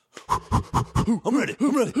I'm ready.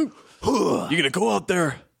 You're gonna go out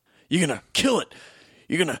there. You're gonna kill it.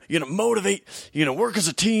 You're gonna motivate. You're gonna work as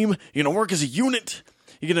a team. You're gonna work as a unit.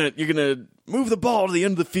 You're gonna move the ball to the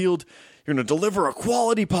end of the field. You're gonna deliver a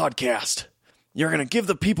quality podcast. You're gonna give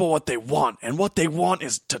the people what they want, and what they want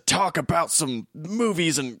is to talk about some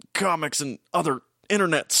movies and comics and other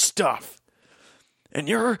internet stuff. And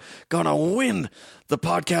you're gonna win the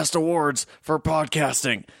podcast awards for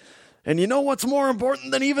podcasting. And you know what's more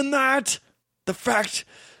important than even that? The fact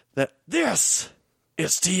that this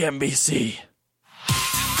is TMBC.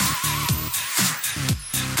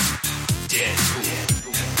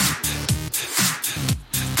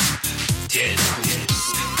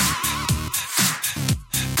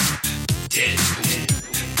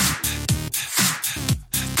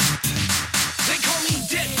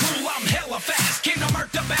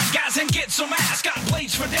 And get some ass, got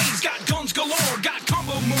blades for days, got guns galore, got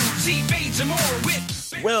combo moves, evades and more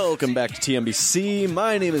with... Welcome back to TMBC.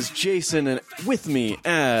 My name is Jason, and with me,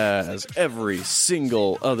 as every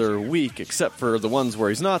single other week, except for the ones where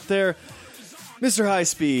he's not there, Mr. High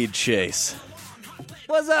Speed Chase.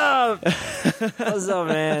 What's up? What's up,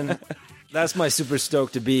 man? That's my super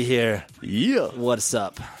stoked to be here. Yeah. What's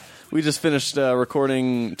up? We just finished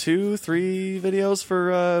recording 2-3 videos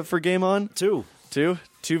for Game On. Two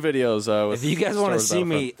videos. If you guys want to see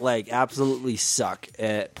me like absolutely suck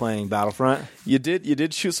at playing Battlefront, you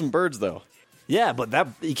did shoot some birds though. Yeah, but that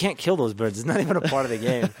you can't kill those birds. It's not even a part of the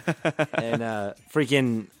game. And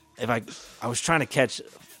freaking, if I was trying to catch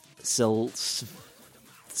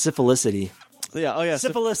syphilicity. Yeah. Oh yeah.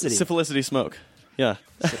 Syphilicity smoke. Yeah.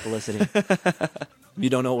 Syphilicity. You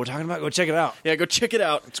don't know what we're talking about? Go check it out. Yeah, go check it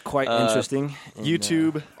out. It's quite interesting. And,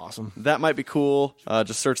 YouTube. Awesome. That might be cool.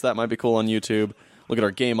 Just search That Might Be Cool on YouTube. Look at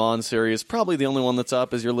our Game On series. Probably the only one that's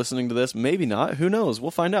up as you're listening to this. Maybe not. Who knows? We'll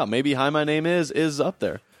find out. Maybe Hi My Name is up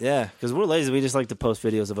there. Yeah, because we're lazy. We just like to post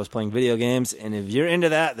videos of us playing video games. And if you're into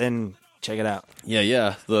that, then check it out.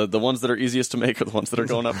 Yeah. The ones that are easiest to make are the ones that are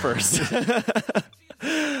going up first.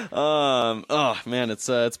 Oh man, it's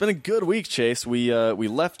been a good week, Chase. We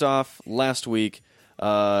left off last week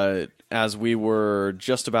as we were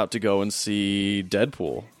just about to go and see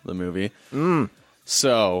Deadpool, the movie.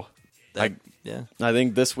 So I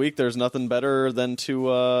think this week there's nothing better than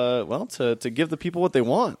to give the people what they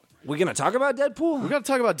want. We're gonna talk about Deadpool. We got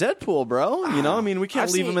to talk about Deadpool, bro. You know, I mean, we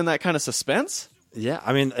can't leave them in that kind of suspense. Yeah,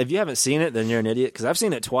 I mean, if you haven't seen it, then you're an idiot. Because I've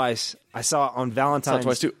seen it twice. I saw it on Valentine's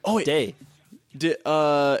twice too. Oh, wait. Day.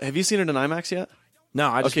 Have you seen it in IMAX yet? No,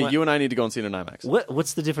 I just went. You and I need to go and see it in IMAX.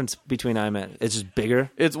 What's the difference between IMAX? It's just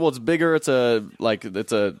bigger. It's bigger. It's a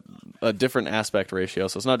different aspect ratio.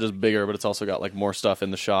 So it's not just bigger, but it's also got like more stuff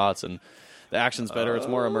in the shots and the action's better. It's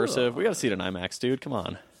more immersive. We got to see it in IMAX, dude. Come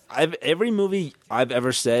on. Every movie I've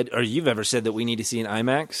ever said, or you've ever said that we need to see in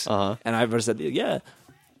IMAX, and I've ever said, yeah,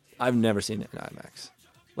 I've never seen it in IMAX.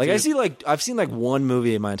 Like dude. I've seen like one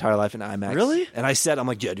movie in my entire life in IMAX. Really? And I'm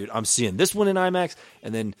like, yeah, dude, I'm seeing this one in IMAX,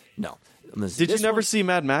 and then no. Did you never see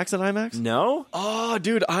Mad Max in IMAX? No. Oh,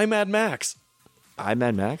 dude, Mad Max.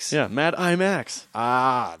 Mad Max? Yeah, Mad IMAX.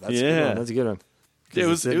 That's a good one. That's a good one. It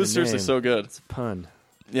was seriously so good. It's a pun.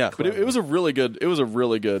 Yeah, but it was a really good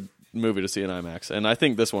movie to see in IMAX, and I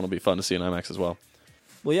think this one will be fun to see in IMAX as well.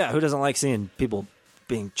 Well, yeah, who doesn't like seeing people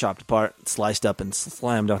being chopped apart, sliced up, and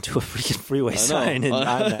slammed onto a freaking freeway sign in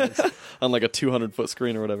IMAX on like a 200-foot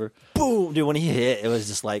screen or whatever? Boom, dude! When he hit, it was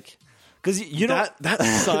just like, because you know that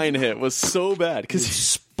sign hit was so bad because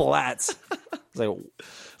splats.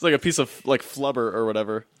 It's like a piece of like flubber or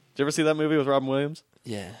whatever. Did you ever see that movie with Robin Williams?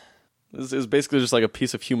 Yeah, it was basically just like a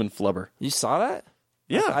piece of human flubber. You saw that?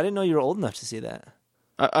 Yeah, I didn't know you were old enough to see that.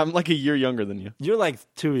 I'm like a year younger than you. You're like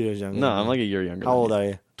 2 years younger. No, I'm like a year younger. How old are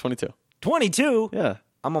you? 22. 22? Yeah.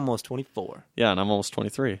 I'm almost 24. Yeah, and I'm almost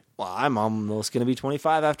 23. Well, I'm almost going to be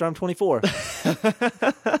 25 after I'm 24.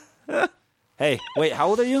 Hey, wait, how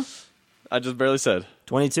old are you? I just barely said.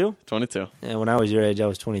 22? 22. Yeah, when I was your age, I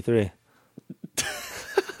was 23.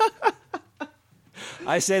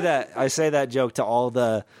 I say that joke to all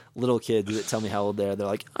the little kids that tell me how old they are. They're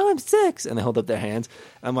like, I'm 6, and they hold up their hands.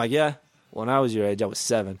 I'm like, yeah, when I was your age, I was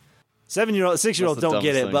 7. 6-year-olds don't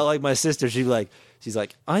get it, thing. but like my sister, she's like,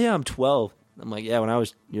 oh yeah, I'm 12. I'm like, yeah, when I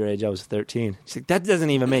was your age, I was 13. She's like, that doesn't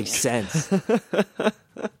even make sense.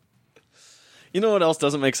 You know what else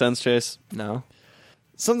doesn't make sense, Chase? No.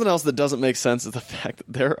 Something else that doesn't make sense is the fact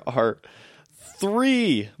that there are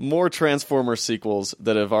 3 more Transformers sequels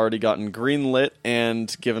that have already gotten greenlit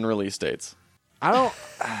and given release dates. I don't...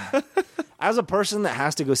 As a person that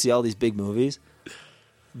has to go see all these big movies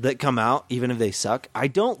that come out, even if they suck, I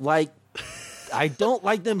don't like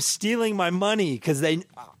them stealing my money because they...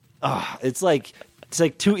 it's like It's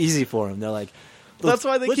like too easy for them. They're like, That's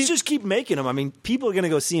why they let's keep- just keep making them. I mean, people are going to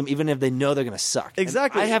go see them even if they know they're going to suck.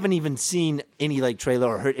 Exactly. And I haven't even seen any like trailer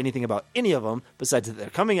or heard anything about any of them besides that they're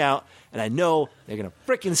coming out, and I know they're going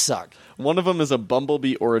to freaking suck. One of them is a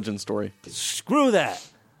Bumblebee origin story. Screw that.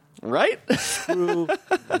 Right? Screw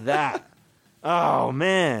that. Oh,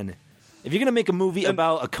 man. If you're going to make a movie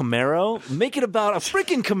about a Camaro, make it about a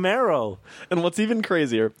freaking Camaro. And what's even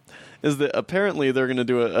crazier is that apparently they're going to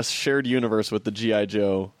do a shared universe with the G.I.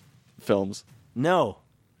 Joe films. No.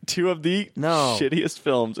 Two of the No. shittiest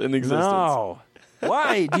films in existence. No.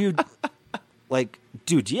 Why, dude? Like,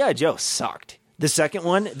 dude, G.I. Joe sucked. The second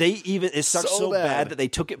one, it sucked so bad that they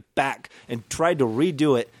took it back and tried to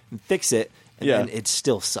redo it and fix it, and then it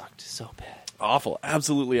still sucked so bad. Awful.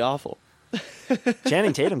 Absolutely awful.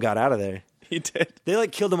 Channing Tatum got out of there. He did. They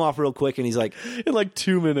like killed him off real quick, and he's like, In like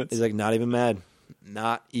 2 minutes. not even mad.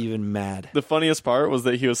 Not even mad. The funniest part was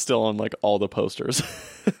that he was still on like all the posters.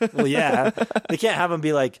 Well, yeah, they can't have him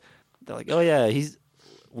be like, they're like, oh yeah,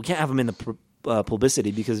 we can't have him in the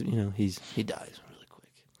publicity because he dies really quick.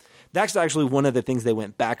 That's actually one of the things they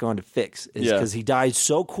went back on to fix is because he died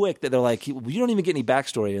so quick that they're like, you don't even get any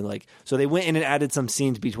backstory, and like, so they went in and added some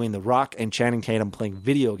scenes between The Rock and Channing Tatum playing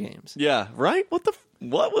video games. Yeah, right? What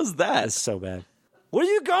was that? That's so bad. Where are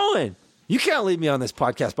you going? You can't leave me on this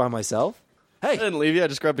podcast by myself. I Hey, didn't leave you. I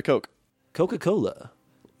just grabbed a Coke. Coca-Cola.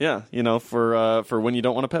 Yeah, for when you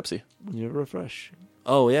don't want a Pepsi. You refresh.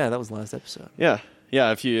 Oh yeah, that was the last episode. Yeah.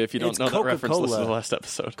 Yeah, if you don't It's know that reference, Coca-Cola. listen to the last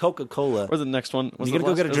episode. Coca-Cola. Or the next one. You're gonna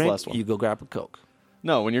go get a It was the drink. last one. You go grab a Coke.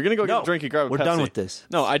 No, when you're going to go get No, a drink, you grab a Pepsi. we're done with this.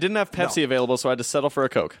 No, I didn't have Pepsi available, so I had to settle for a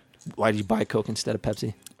Coke. Why did you buy Coke instead of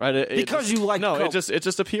Pepsi? Right? Because you like No, Coke. it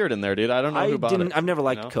just appeared in there, dude. I don't know who bought it. I've never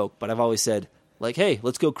liked you know? Coke, but I've always said, like, hey,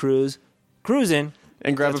 let's go cruising,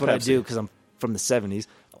 And grab That's a what I Pepsi. do because I'm from the 70s.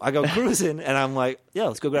 I go cruising, and I'm like, yeah,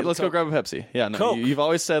 let's go grab. Let's a go Coke. grab a Pepsi. Yeah, no, Coke. you've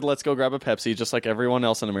always said let's go grab a Pepsi, just like everyone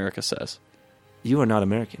else in America says. You are not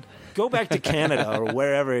American. Go back to Canada or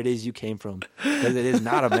wherever it is you came from, because it is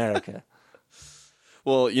not America.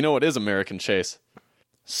 Well, you know what is American, Chase?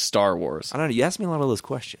 Star Wars. I don't know. You asked me a lot of those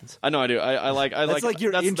questions. I know I do. I like. That's like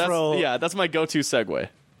your intro. That's my go-to segue.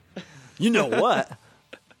 You know what?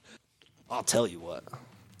 I'll tell you what.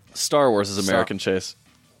 Star Wars is American, Chase.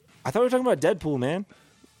 I thought we were talking about Deadpool, man.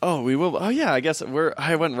 Oh, we will. Oh, yeah. I guess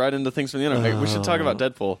I went right into things from the internet. We should talk about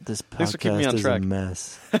Deadpool. This Thanks for keeping me on podcast is a track.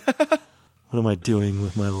 mess. What am I doing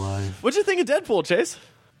with my life? What'd you think of Deadpool, Chase?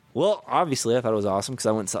 Well, obviously, I thought it was awesome because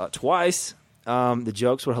I went and saw it twice. The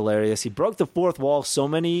jokes were hilarious. He broke the fourth wall so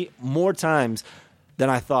many more times than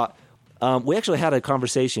I thought. We actually had a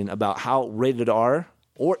conversation about how rated R,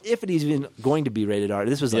 or if it is even going to be rated R.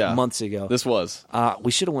 This was like months ago. This was.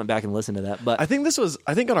 We should have went back and listened to that. But I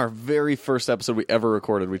think on our very first episode we ever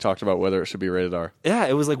recorded, we talked about whether it should be rated R. yeah,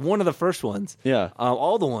 it was like one of the first ones. Yeah.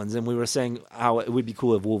 All the ones, and we were saying how it would be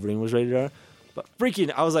cool if Wolverine was rated R. But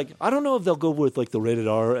freaking, I was like, I don't know if they'll go with like the rated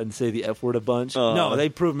R and say the F word a bunch. No, they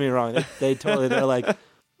proved me wrong. They're like,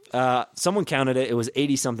 someone counted it. It was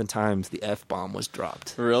 80-something times the F bomb was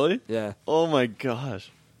dropped. Really? Yeah. Oh my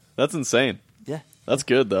gosh. That's insane. Yeah. That's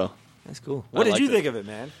good though. That's cool. What did liked you it. think of it,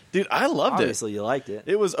 man? Dude, I loved Obviously, you liked it.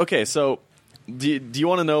 it. It was okay, so do you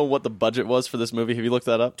want to know what the budget was for this movie? Have you looked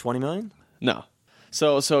that up? 20 million? No.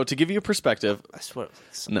 So to give you a perspective, I swear it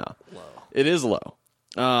was no. low. It is low.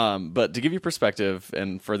 But to give you perspective,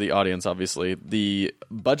 and for the audience, obviously, the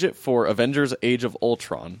budget for Avengers: Age of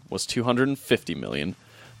Ultron was $250 million.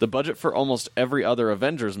 The budget for almost every other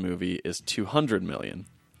Avengers movie is $200 million,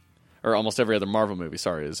 or almost every other Marvel movie.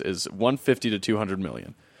 Sorry, is $150 to $200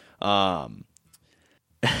 million.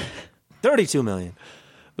 32 million.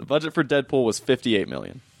 The budget for Deadpool was $58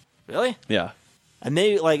 million. Really? Yeah, And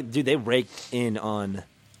they they raked in on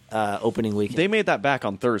opening weekend. they made that back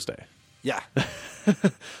on Thursday. yeah.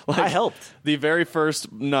 I helped. The very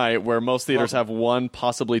first night where most theaters have one,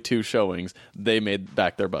 possibly two showings, they made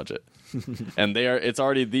back their budget. And it's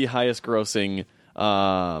already the highest grossing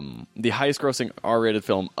R-rated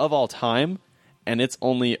film of all time, and it's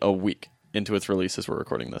only a week into its release as we're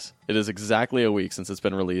recording this. It is exactly a week since it's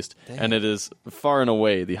been released, and it is far and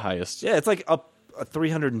away the highest. Yeah, it's like up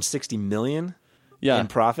 360 million Yeah. in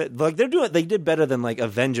profit. Like they did better than like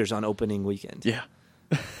Avengers on opening weekend. Yeah.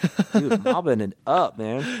 Dude, mobbing it up,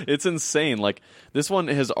 man. It's insane. Like, this one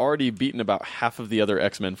has already beaten about half of the other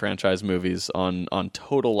X-Men franchise movies on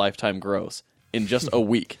total lifetime gross in just a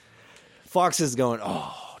week. Fox is going,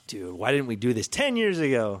 oh, dude, why didn't we do this 10 years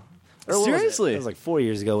ago? Or what was it? Seriously? It was like 4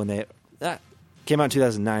 years ago when that came out in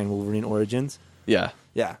 2009, Wolverine Origins. Yeah.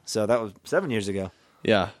 Yeah, so that was 7 years ago.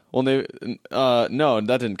 Yeah. Well, no,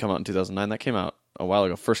 that didn't come out in 2009. That came out a while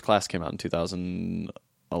ago. First Class came out in 2000.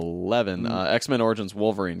 2011. X-Men Origins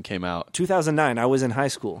Wolverine came out. 2009. I was in high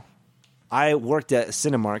school. I worked at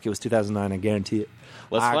Cinemark. It was 2009. I guarantee it.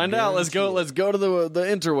 Let's find out. Let's go to the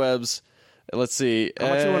interwebs. Let's see. How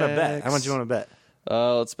much you want to bet? How much you want to bet?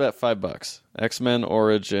 Let's bet $5. X-Men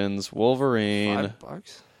Origins Wolverine.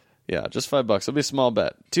 $5? Yeah, just $5. It'll be a small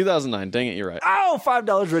bet. 2009. Dang it, you're right. Oh,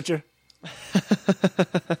 $5 richer.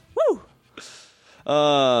 Woo.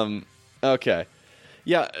 Okay.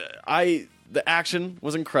 Yeah, the action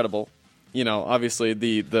was incredible. You know, obviously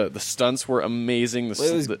the stunts were amazing. It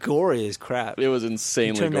was gory as crap. It was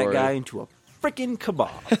insanely gory. Turned that guy into a freaking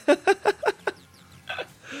kebab.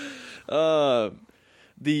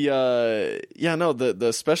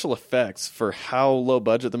 The special effects for how low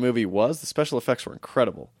budget the movie was, the special effects were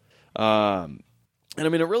incredible. And I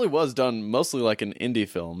mean, it really was done mostly like an indie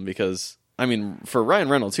film because, I mean, for Ryan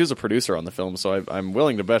Reynolds, he was a producer on the film, so I'm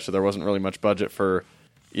willing to bet you there wasn't really much budget for,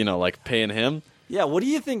 you know, like paying him. Yeah, what do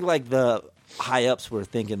you think, like, the high-ups were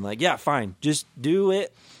thinking? Like, yeah, fine, just do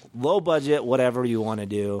it, low budget, whatever you want to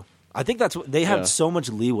do. I think that's what they had so much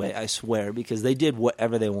leeway, I swear, because they did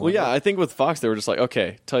whatever they wanted. Well, yeah, I think with Fox, they were just like,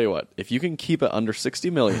 okay, tell you what, if you can keep it under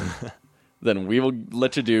 $60 million, then we will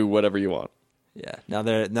let you do whatever you want. Yeah, now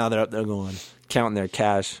they're up there going, counting their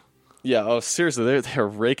cash. Yeah, oh, seriously, they're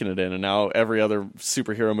raking it in, and now every other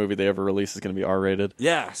superhero movie they ever release is going to be R-rated.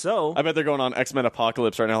 Yeah, so... I bet they're going on X-Men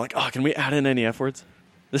Apocalypse right now, like, oh, can we add in any F-words?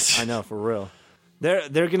 I know, for real. They're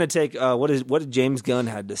going to take... what did James Gunn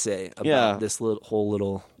had to say about this whole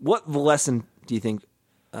little... What lesson do you think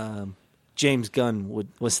James Gunn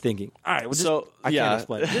was thinking? All right, I can't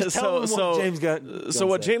explain. Just tell them what James Gunn So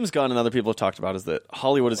what said. James Gunn and other people have talked about is that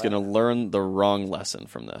Hollywood is going to learn the wrong lesson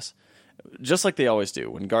from this. Just like they always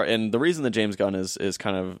do. And the reason that James Gunn is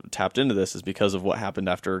kind of tapped into this is because of what happened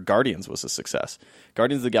after Guardians was a success.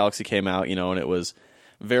 Guardians of the Galaxy came out, you know, and it was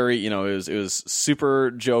very, you know, it was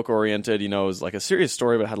super joke oriented. You know, it was like a serious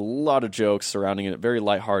story, but it had a lot of jokes surrounding it, very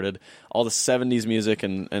lighthearted. All the 70s music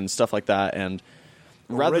and stuff like that. And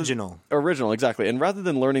original, exactly. And rather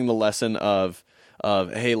than learning the lesson of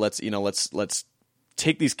hey, let's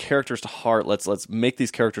take these characters to heart. Let's make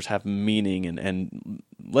these characters have meaning and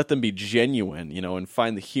let them be genuine, you know, and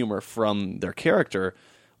find the humor from their character.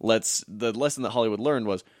 The lesson that Hollywood learned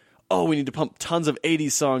was, oh, we need to pump tons of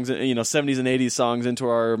 80s songs, you know, 70s and 80s songs into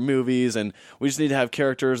our movies, and we just need to have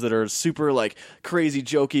characters that are super, like, crazy,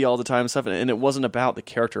 jokey all the time and stuff. And it wasn't about the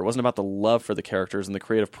character. It wasn't about the love for the characters and the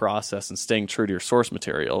creative process and staying true to your source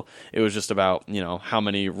material. It was just about, you know, how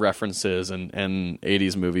many references and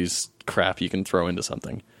 80s movies crap you can throw into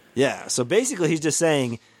something. Yeah, so basically he's just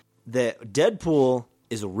saying that Deadpool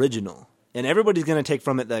is original, and everybody's going to take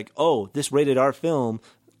from it like, oh, this rated R film,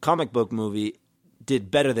 comic book movie,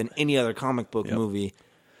 did better than any other comic book movie.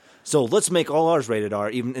 So let's make all ours rated R,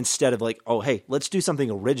 even instead of like, oh, hey, let's do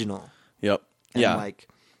something original. Yep. And yeah. Like,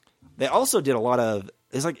 they also did a lot of,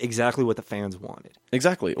 it's like exactly what the fans wanted.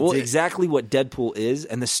 Exactly. Well, exactly what Deadpool is,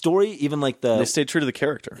 and the story, even like they stayed true to the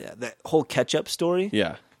character. Yeah, that whole catch-up story.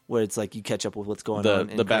 Yeah. Where it's like you catch up with what's going on.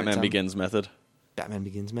 The Batman Begins method. Batman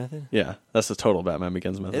Begins method? Yeah, that's the total Batman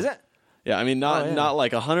Begins method. Is it? Yeah, I mean, not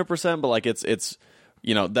like 100%, but like it's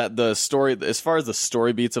you know, that the story, as far as the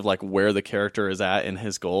story beats of like where the character is at in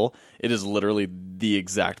his goal, it is literally the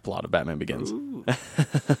exact plot of Batman Begins.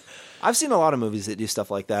 I've seen a lot of movies that do stuff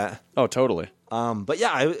like that. Oh, totally. But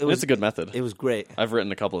yeah, it's a good method. It was great. I've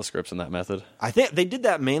written a couple of scripts in that method. I think they did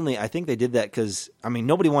that mainly. I think they did that because, I mean,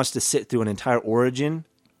 nobody wants to sit through an entire origin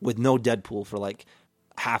with no Deadpool for like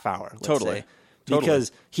half hour. Let's say.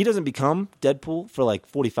 Because he doesn't become Deadpool for like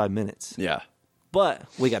 45 minutes. Yeah. But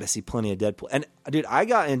we got to see plenty of Deadpool. And dude, I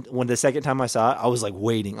got in when the second time I saw it, I was like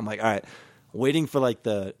waiting. I'm like, all right, waiting for like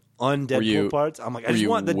the un-Deadpool parts. I'm like, I just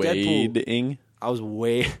want the Deadpool. I was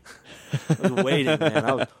waiting, man.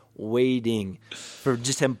 I was waiting for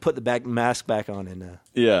just him to put the mask back on and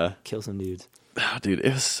kill some dudes. Oh, dude,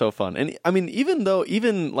 it was so fun. And I mean,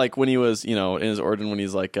 even like when he was, you know, in his origin, when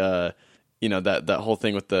he's like, you know, that whole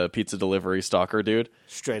thing with the pizza delivery stalker dude.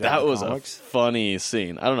 Straight out of the That was comics. a funny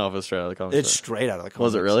scene. I don't know if it's straight out of the comics. It's straight out of the comics.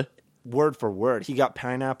 Was it really? Word for word. He got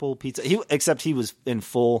pineapple pizza. Except he was in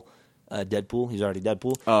full Deadpool. He's already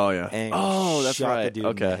Deadpool. Oh yeah. And that's shot right. The dude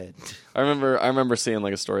in the head. I remember seeing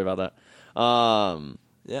like a story about that.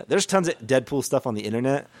 Yeah, there's tons of Deadpool stuff on the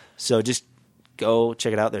internet. So just go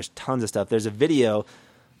check it out. There's tons of stuff. There's a video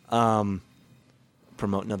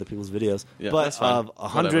promoting other people's videos, but of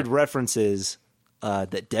 100 references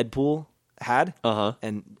that Deadpool had,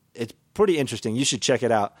 and it's pretty interesting. You should check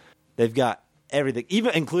it out. They've got everything,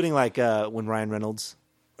 even including like when Ryan Reynolds,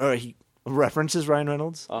 or he references Ryan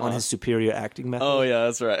Reynolds on his superior acting method. Oh yeah,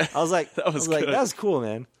 that's right. I was like, that was cool,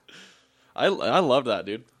 man. I love that,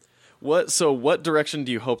 dude. What direction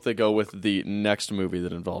do you hope they go with the next movie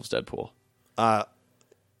that involves Deadpool?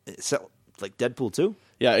 So, like Deadpool 2?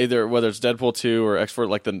 Yeah, either whether it's Deadpool 2 or X-Force,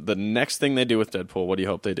 like the next thing they do with Deadpool, what do you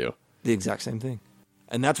hope they do? The exact same thing.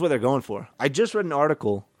 And that's what they're going for. I just read an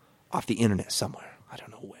article off the internet somewhere. I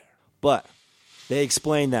don't know where. But they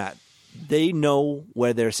explained that they know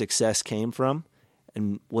where their success came from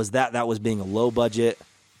and was that was being a low-budget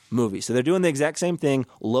movie. So they're doing the exact same thing,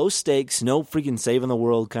 low stakes, no freaking saving the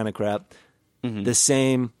world kind of crap. Mm-hmm. The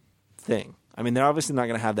same thing. I mean, they're obviously not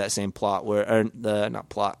going to have that same plot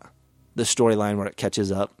the storyline where it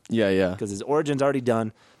catches up. Yeah. Because his origin's already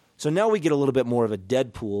done. So now we get a little bit more of a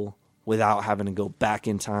Deadpool without having to go back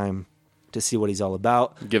in time to see what he's all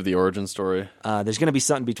about. Give the origin story. There's going to be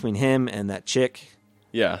something between him and that chick.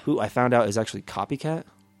 Yeah. Who I found out is actually Copycat,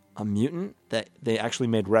 a mutant that they actually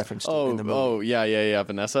made reference to in the movie. Oh, yeah.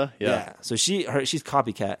 Vanessa? Yeah. So she's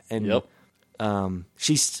Copycat. And yep.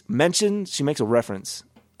 she makes a reference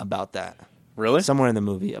about that. Really? Somewhere in the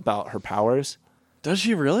movie about her powers. Does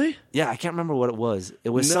she really? Yeah, I can't remember what it was.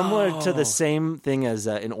 It was similar to the same thing as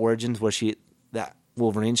in Origins where that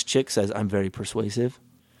Wolverine's chick says, "I'm very persuasive,"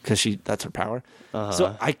 because that's her power. Uh-huh.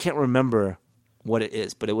 So I can't remember what it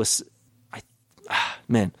is, but it was,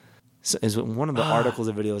 so it's one of the articles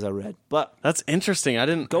or videos I read. But that's interesting. I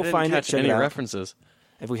didn't find catch it, any references.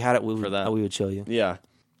 If we had it, we would show you. Yeah.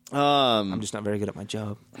 I'm just not very good at my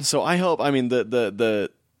job. So I hope. I mean,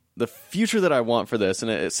 the future that I want for this,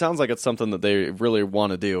 and it sounds like it's something that they really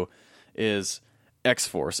want to do, is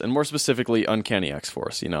X-Force, and more specifically, Uncanny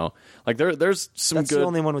X-Force. You know, like there's some That's good. the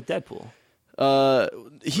only one with Deadpool. Right?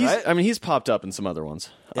 I mean, he's popped up in some other ones.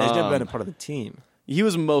 Yeah, he's never been a part of the team. He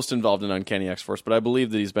was most involved in Uncanny X-Force, but I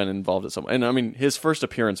believe that he's been involved at some. And I mean, his first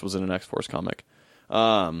appearance was in an X-Force comic.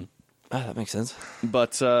 That makes sense.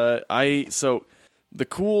 But the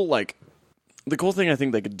cool thing I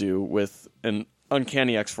think they could do with an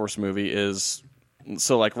Uncanny X-Force movie is,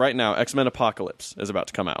 so like right now, X-Men Apocalypse is about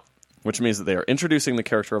to come out, which means that they are introducing the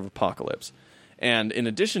character of Apocalypse. And in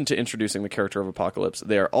addition to introducing the character of Apocalypse,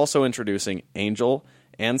 they are also introducing Angel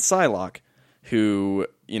and Psylocke, who,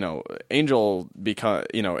 Angel,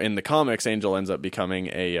 in the comics, Angel ends up becoming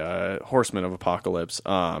a horseman of Apocalypse.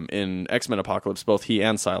 In X-Men Apocalypse, both he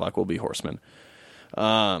and Psylocke will be horsemen.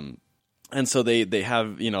 And so they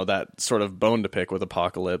have, that sort of bone to pick with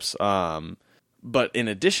Apocalypse. But in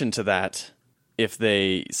addition to that,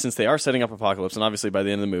 since they are setting up Apocalypse, and obviously by the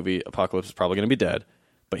end of the movie, Apocalypse is probably going to be dead,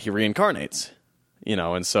 but he reincarnates,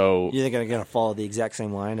 and so... You think they're going to follow the exact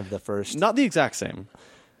same line of the first? Not the exact same.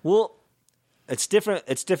 Well, it's different.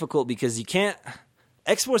 It's difficult because you can't...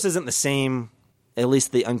 X-Force isn't the same, at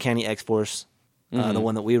least the Uncanny X-Force, the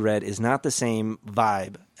one that we read, is not the same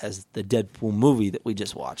vibe as the Deadpool movie that we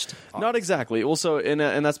just watched. Not exactly. Well, so,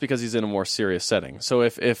 and that's because he's in a more serious setting. So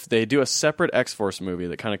if they do a separate X-Force movie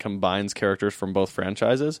that kind of combines characters from both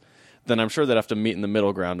franchises, then I'm sure they'd have to meet in the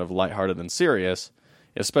middle ground of lighthearted and serious,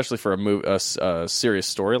 especially for a serious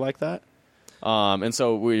story like that. And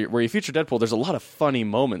so where you feature Deadpool, there's a lot of funny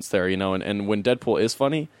moments there, and when Deadpool is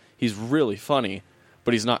funny, he's really funny,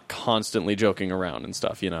 but he's not constantly joking around and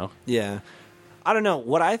stuff, Yeah. I don't know.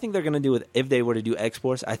 What I think they're going to do if they were to do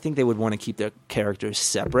X-Force, I think they would want to keep their characters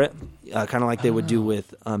separate, kind of like they would do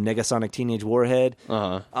with Negasonic Teenage Warhead.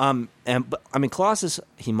 But Colossus,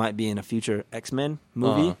 he might be in a future X-Men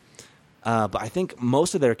movie. But I think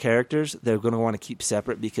most of their characters, they're going to want to keep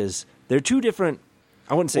separate because they're two different,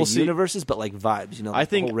 I wouldn't say universes, but like vibes, I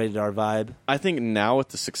think, the whole rated R vibe. I think now with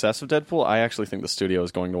the success of Deadpool, I actually think the studio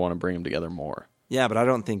is going to want to bring them together more. Yeah, but I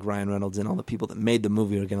don't think Ryan Reynolds and all the people that made the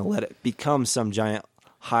movie are going to let it become some giant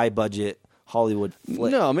high-budget Hollywood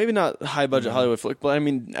flick. No, maybe not high-budget Hollywood flick, but I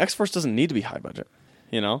mean, X-Force doesn't need to be high-budget,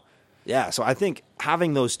 Yeah, so I think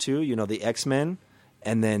having those two, the X-Men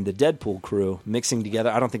and then the Deadpool crew mixing together,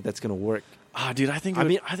 I don't think that's going to work. Ah, dude, I think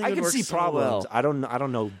it I can see problems. Well. I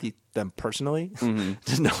don't know them personally.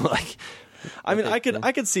 Just know I mean, I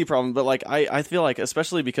could see problems, but I feel like,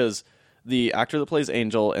 especially because the actor that plays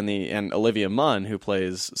Angel and Olivia Munn, who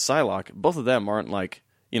plays Psylocke, both of them aren't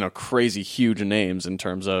crazy huge names in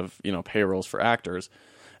terms of, payrolls for actors.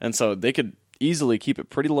 And so they could easily keep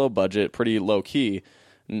it pretty low budget, pretty low key,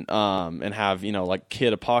 and have,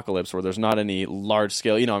 Kid Apocalypse where there's not any large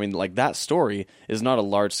scale, that story is not a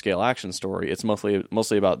large scale action story. It's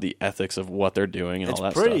mostly about the ethics of what they're doing and all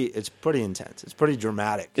that stuff. It's pretty intense. It's pretty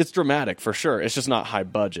dramatic. It's dramatic for sure. It's just not high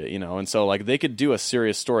budget, and so they could do a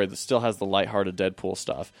serious story that still has the lighthearted Deadpool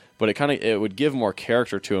stuff, but it would give more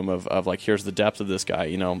character to him of here's the depth of this guy,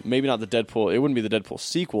 maybe not the Deadpool, it wouldn't be the Deadpool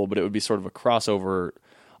sequel, but it would be sort of a crossover,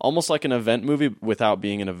 almost like an event movie without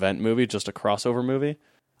being an event movie, just a crossover movie.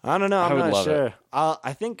 I don't know. I'm would not love sure. it.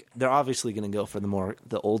 I think they're obviously going to go for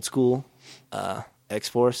the old school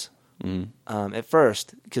X-Force at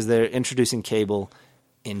first because they're introducing Cable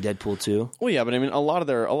in Deadpool 2. Well, yeah, but I mean, a lot of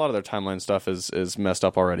their timeline stuff is messed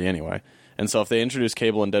up already anyway. And so if they introduce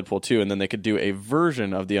Cable in Deadpool 2, and then they could do a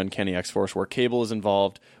version of the Uncanny X-Force where Cable is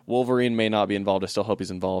involved, Wolverine may not be involved. I still hope he's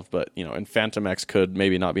involved, but and Phantom X could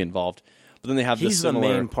maybe not be involved. But then they have He's this similar...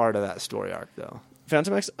 the main part of that story arc, though.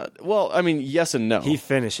 Phantom X? Well, I mean, yes and no. He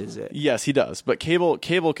finishes it. Yes, he does. But Cable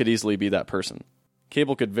could easily be that person.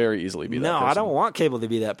 Cable could very easily be that person. No, I don't want Cable to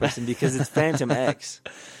be that person because it's Phantom X.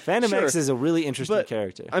 Phantom X is a really interesting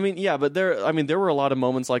character. I mean, yeah, but there were a lot of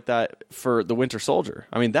moments like that for The Winter Soldier.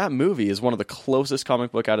 I mean, that movie is one of the closest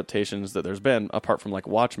comic book adaptations that there's been, apart from like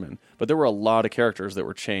Watchmen. But there were a lot of characters that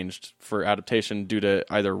were changed for adaptation due to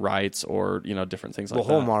either rights or different things like that.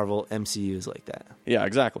 The whole Marvel MCU is like that. Yeah,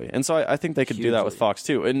 exactly. And so I think they could do that with Fox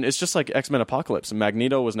too. And it's just like X-Men Apocalypse.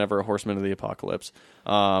 Magneto was never a Horseman of the Apocalypse.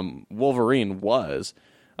 Wolverine was.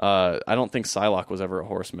 I don't think Psylocke was ever a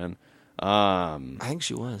Horseman. I think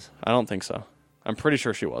she was. I don't think so. I'm pretty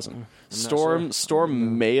sure she wasn't.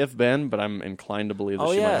 Storm may have been, but I'm inclined to believe that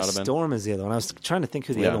she might not have been. Storm is the other one. I was trying to think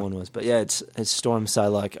who the other one was, but yeah, it's Storm,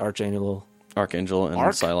 Psylocke, Archangel, and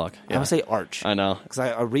Psylocke. Yeah. I would say Arch. I know because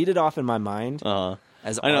I read it off in my mind.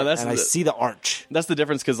 As I know I see the arch. That's the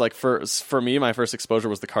difference because, like, for me, my first exposure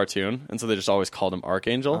was the cartoon, and so they just always called him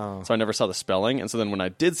Archangel. So I never saw the spelling, and so then when I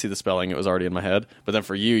did see the spelling, it was already in my head. But then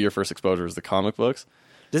for you, your first exposure was the comic books.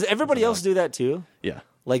 Does everybody else do that too? Yeah,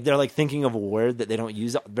 like they're like thinking of a word that they don't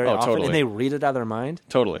use very often, totally. and they read it out of their mind.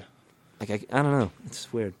 Totally. Like I don't know,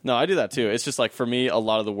 it's weird. No, I do that too. It's just like for me, a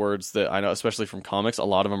lot of the words that I know, especially from comics, a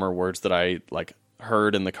lot of them are words that I like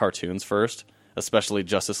heard in the cartoons first, especially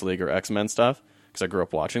Justice League or X-Men stuff. Because I grew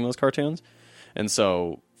up watching those cartoons. And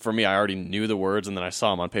so, for me, I already knew the words, and then I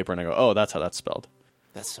saw them on paper, and I go, oh, that's how that's spelled.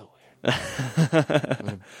 That's so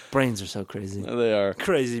weird. Brains are so crazy. They are.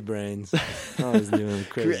 Crazy brains. Always doing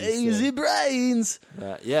crazy brains!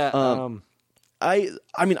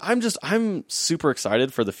 I'm super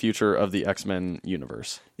excited for the future of the X-Men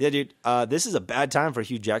universe. Yeah, dude. This is a bad time for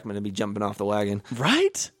Hugh Jackman to be jumping off the wagon.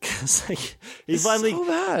 Right? Because he's finally... so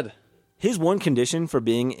bad. His one condition for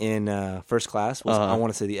being in First Class was, I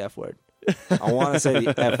want to say the F word. I want to say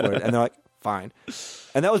the F word. And they're like, fine.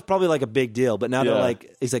 And that was probably like a big deal. But now they're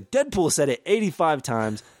like, he's like, Deadpool said it 85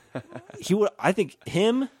 times. I think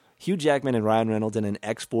Hugh Jackman and Ryan Reynolds in an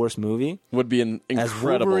X-Force movie would be incredible. As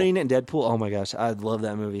Wolverine and Deadpool. Oh my gosh, I'd love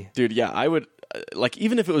that movie. Dude, yeah, I would... Like,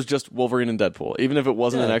 even if it was just Wolverine and Deadpool, even if it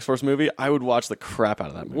wasn't an X-Force movie, I would watch the crap out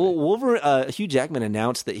of that movie. Well, Hugh Jackman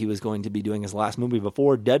announced that he was going to be doing his last movie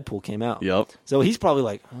before Deadpool came out. Yep. So he's probably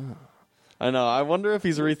like, oh. I know. I wonder if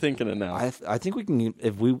he's rethinking it now. I think we can,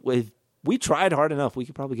 if we tried hard enough, we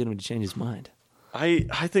could probably get him to change his mind. I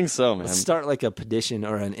think so, man. Let's start like a petition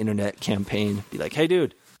or an internet campaign. Be like, hey,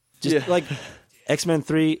 dude, just like X-Men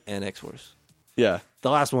 3 and X-Force. Yeah. The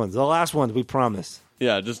last ones, we promise.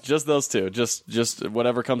 Yeah, just those two. Just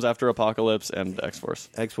whatever comes after Apocalypse and X-Force.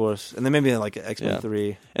 X-Force. And then maybe like X-Men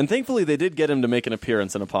 3. And thankfully they did get him to make an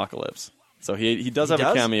appearance in Apocalypse. So he does have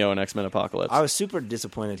a cameo in X-Men Apocalypse. I was super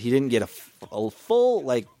disappointed. He didn't get a full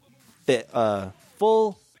like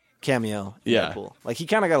full cameo in Deadpool. Like he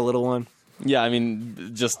kind of got a little one. Yeah, I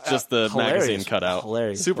mean just the magazine cutout.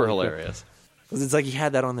 Hilarious. Super hilarious. Because it's like he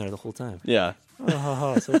had that on there the whole time. Yeah.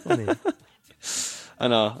 Oh, so funny. I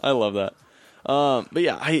know. I love that. But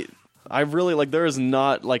yeah, I really like. There is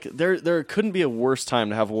not like there couldn't be a worse time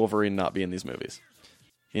to have Wolverine not be in these movies.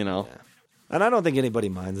 You know, and I don't think anybody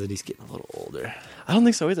minds that he's getting a little older. I don't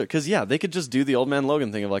think so either. Because they could just do the old man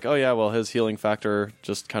Logan thing of like, oh yeah, well his healing factor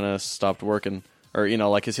just kind of stopped working, or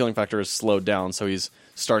like his healing factor is slowed down, so he's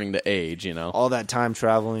starting to age. All that time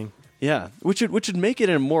traveling. Yeah, which would make it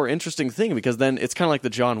a more interesting thing because then it's kind of like the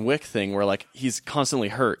John Wick thing where like he's constantly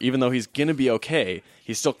hurt, even though he's gonna be okay.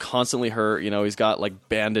 He's still constantly hurt. He's got like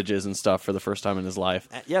bandages and stuff for the first time in his life.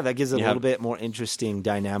 Yeah, that gives a little bit more interesting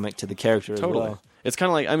dynamic to the character as well. It's kind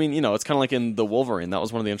of like it's kind of like in the Wolverine. That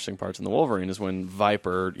was one of the interesting parts in the Wolverine is when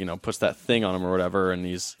Viper puts that thing on him or whatever, and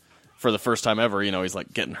he's for the first time ever he's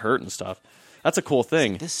like getting hurt and stuff. That's a cool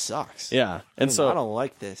thing. This sucks. Yeah, and so I don't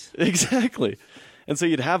like this exactly. And so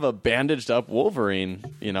you'd have a bandaged up Wolverine,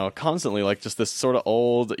 constantly like just this sort of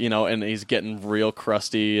old, and he's getting real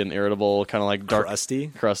crusty and irritable, kind of like crusty,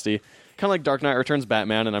 kind of like Dark Knight Returns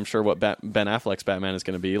Batman, and I'm sure what Ben Affleck's Batman is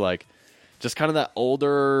going to be like, just kind of that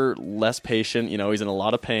older, less patient. He's in a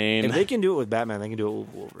lot of pain. If they can do it with Batman, they can do it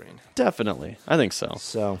with Wolverine. Definitely, I think so.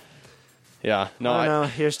 So, yeah, no, I don't know.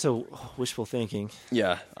 Here's to wishful thinking.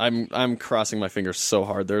 Yeah, I'm crossing my fingers so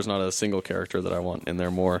hard. There's not a single character that I want in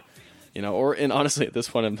there more. And honestly, at this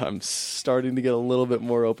point, I'm starting to get a little bit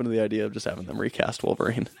more open to the idea of just having them recast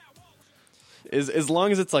Wolverine. As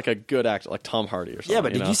long as it's like a good actor, like Tom Hardy or something. Yeah,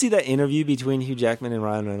 but did you see that interview between Hugh Jackman and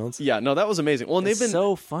Ryan Reynolds? Yeah, no, that was amazing. Well, and they've been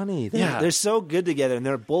so funny. They're so good together, and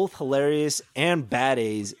they're both hilarious and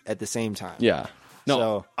badass at the same time. Yeah.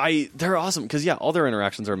 No, they're awesome because all their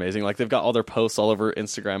interactions are amazing. Like they've got all their posts all over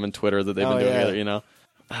Instagram and Twitter that they've been doing together.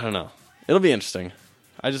 I don't know. It'll be interesting.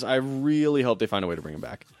 I really hope they find a way to bring him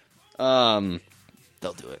back.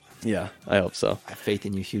 They'll do it. Yeah, I hope so. I have faith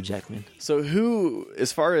in you, Hugh Jackman. So who,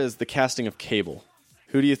 as far as the casting of Cable,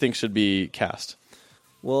 who do you think should be cast?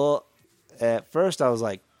 Well, at first I was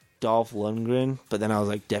like Dolph Lundgren, but then I was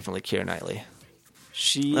like definitely Keira Knightley.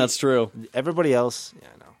 That's true. Everybody else,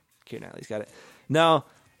 no, Keira Knightley's got it. No,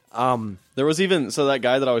 there was even that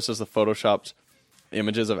guy that always does the photoshopped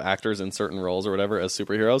images of actors in certain roles or whatever as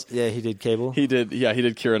superheroes. Yeah, he did Cable. He did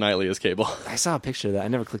Keira Knightley as Cable. I saw a picture of that. I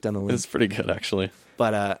never clicked on the link. It's pretty good, actually.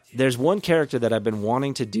 But there's one character that I've been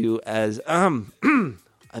wanting to do as I've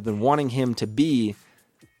been wanting him to be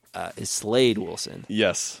is Slade Wilson.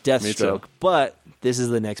 Yes, Deathstroke. But this is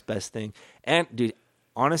the next best thing. And dude,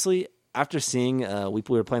 honestly, after seeing we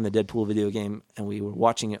were playing the Deadpool video game and we were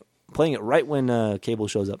playing it right when Cable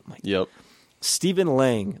shows up. I'm like, yep. Stephen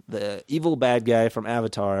Lang, the evil bad guy from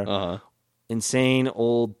Avatar, insane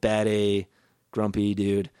old bad grumpy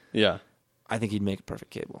dude. Yeah, I think he'd make a perfect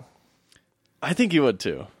Cable. I think he would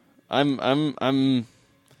too. I'm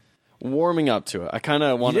warming up to it. I kind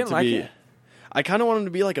of want it to be. I kind of want him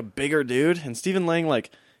to be like a bigger dude, and Stephen Lang,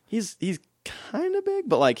 like he's kind of big,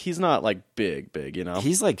 but like he's not like big.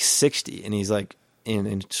 He's like 60, and he's like in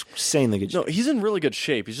insanely good shape. No, he's in really good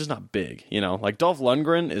shape. He's just not big. Like Dolph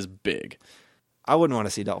Lundgren is big. I wouldn't want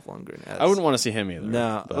to see Dolph Lundgren. I wouldn't want to see him either.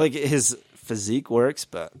 No, like his physique works,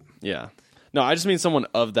 but yeah. No, I just mean someone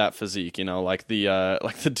of that physique, like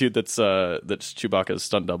the dude that's Chewbacca's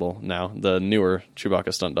stunt double now, the newer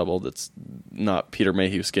Chewbacca stunt double that's not Peter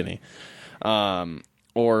Mayhew skinny.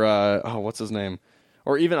 What's his name?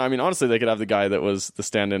 Or even, honestly, they could have the guy that was the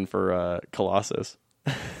stand-in for Colossus.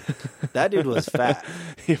 That dude was fat.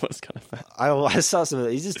 He was kind of fat. I saw some of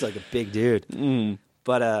that. He's just like a big dude.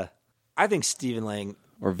 But I think Stephen Lang.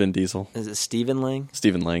 Or Vin Diesel. Is it Stephen Lang?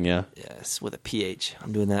 Stephen Lang, yeah. Yes, with a PH.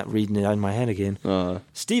 I'm doing that, reading it out in my head again.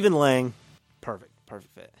 Stephen Lang, perfect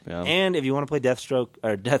fit. Yeah. And if you want to play Deathstroke.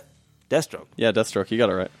 Yeah, Deathstroke, you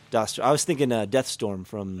got it right. I was thinking Deathstorm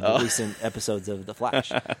from the recent episodes of The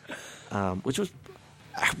Flash, which was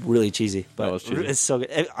really cheesy. But that was cheesy. It's so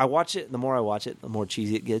good. I watch it. The more I watch it, the more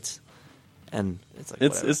cheesy it gets. And it's like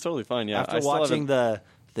it's totally fine, yeah. After watching the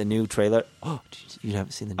new trailer. Oh, geez, you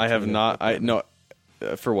haven't seen the new trailer? I have not. No.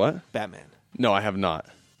 For what? Batman. No, I have not.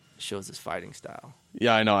 Shows his fighting style.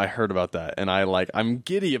 Yeah, I know. I heard about that, and I'm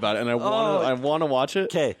giddy about it, and I want to watch it.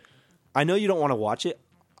 Okay, I know you don't want to watch it.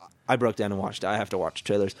 I broke down and watched it. I have to watch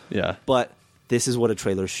trailers. Yeah, but this is what a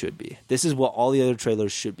trailer should be. This is what all the other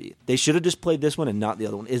trailers should be. They should have just played this one and not the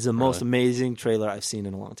other one. It's the most amazing trailer I've seen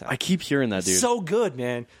in a long time. I keep hearing that, dude. So good,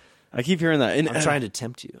 man. I keep hearing that. And I'm trying to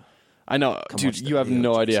tempt you. I know, dude, you have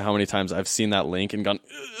no idea how many times I've seen that link and gone,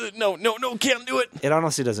 no, can't do it. It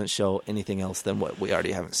honestly doesn't show anything else than what we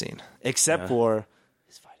already haven't seen, except for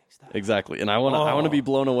his fighting style. Exactly, and I want to be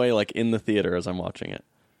blown away like in the theater as I'm watching it.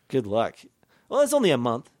 Good luck. Well, it's only a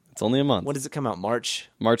month. It's only a month. When does it come out? March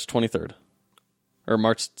 23rd. Or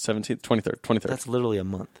March 17th, 23rd. That's literally a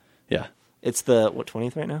month. Yeah. It's the,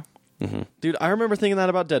 20th right now? Mm-hmm. Dude, I remember thinking that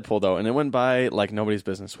about Deadpool, though, and it went by like nobody's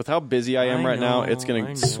business. With how busy I am right now, it's going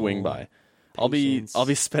to swing by. I'll be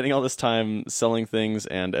spending all this time selling things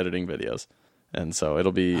and editing videos, and so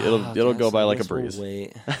it'll go by like a breeze.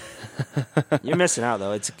 Wait. You're missing out,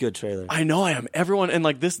 though. It's a good trailer. I know I am. Everyone, and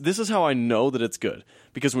like this is how I know that it's good,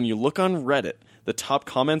 because when you look on Reddit, the top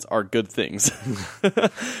comments are good things.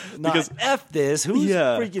 Because F this. Who's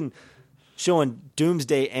freaking showing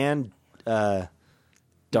Doomsday and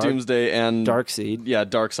Doomsday and Darkseid. Yeah,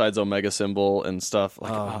 Darkseid's Omega symbol and stuff.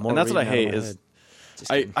 Like, and that's what I hate is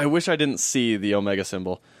I wish I didn't see the Omega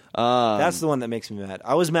symbol. That's the one that makes me mad.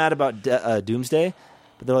 I was mad about Doomsday,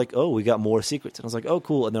 but they're like, oh, we got more secrets. And I was like, oh,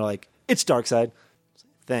 cool. And they're like, it's Darkseid.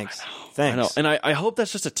 Thanks. I know. And I hope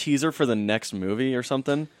that's just a teaser for the next movie or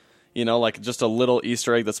something. Like just a little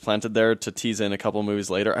Easter egg that's planted there to tease in a couple movies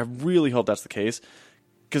later. I really hope that's the case.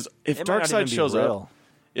 Because if Darkseid shows up,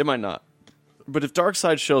 it might not. But if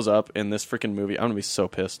Darkseid shows up in this freaking movie, I'm going to be so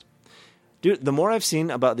pissed. Dude, the more I've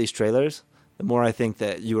seen about these trailers, the more I think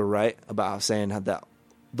that you were right about saying how that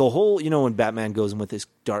the whole, when Batman goes in with his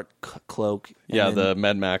dark cloak. Yeah, the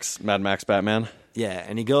Mad Max Batman. Yeah,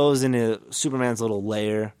 and he goes into Superman's little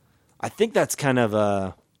lair. I think that's kind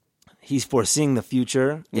of he's foreseeing the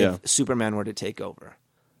future if Yeah. Superman were to take over.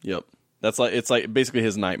 Yep. It's like basically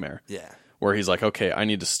his nightmare. Yeah. Where he's like, okay, I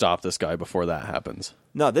need to stop this guy before that happens.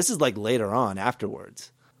 No, this is like later on,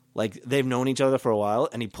 afterwards. Like, they've known each other for a while,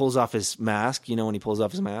 and he pulls off his mask. You know when he pulls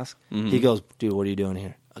off his mask? Mm-hmm. He goes, dude, what are you doing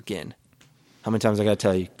here? Again. How many times I got to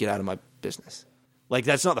tell you, get out of my business? Like,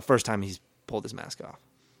 that's not the first time he's pulled his mask off.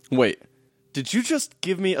 Wait, did you just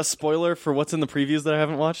give me a spoiler for what's in the previews that I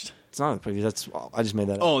haven't watched? It's not in the preview. I just made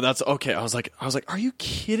that up. Oh, that's okay. I was like, are you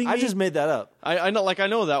kidding me? I just made that up. I know, like, I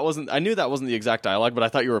knew that wasn't the exact dialogue, but I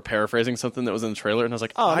thought you were paraphrasing something that was in the trailer, and I was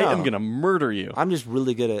like, I no. am gonna murder you. I'm just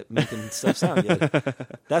really good at making stuff sound good.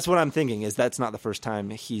 That's what I'm thinking, is that's not the first time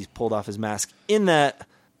he's pulled off his mask in that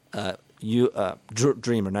dream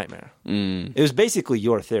or nightmare. It was basically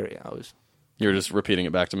your theory. You're just repeating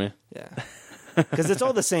it back to me. Yeah. Because it's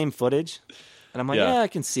all the same footage. And I'm like, Yeah. I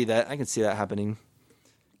can see that. I can see that happening.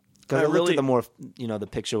 Because I looked at the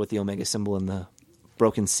picture with the Omega symbol and the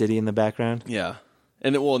broken city in the background. Yeah,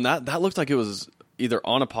 and that looked like it was either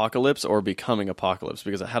on Apocalypse or becoming Apocalypse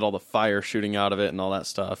because it had all the fire shooting out of it and all that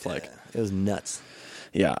stuff. Like, It was nuts.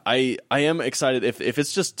 yeah, I am excited. If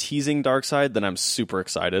it's just teasing Darkseid, then I'm super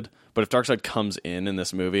excited. But if Darkseid comes in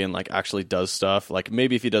this movie and like actually does stuff, like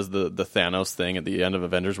maybe if he does the Thanos thing at the end of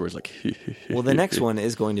Avengers, where he's like, well, the next one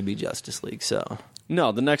is going to be Justice League. So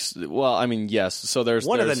no, the next. Well, I mean, yes. So there's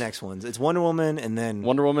of the next ones. It's Wonder Woman and then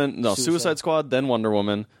Wonder Woman. No, Suicide Squad, then Wonder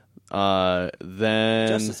Woman, then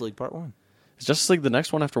Justice League Part 1. Is Justice League the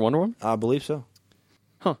next one after Wonder Woman? I believe so.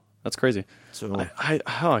 Huh, that's crazy. So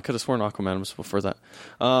I could have sworn Aquaman was before that.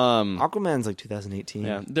 Aquaman's like 2018.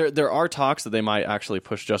 Yeah, there are talks that they might actually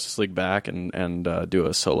push Justice League back and do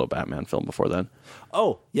a solo Batman film before then.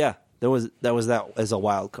 Oh yeah, that was that as a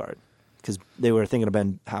wild card because they were thinking of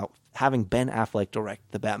having Ben Affleck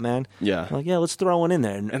direct the Batman. Yeah, like let's throw one in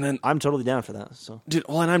there, and then I'm totally down for that. So dude,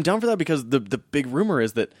 well, and I'm down for that because the big rumor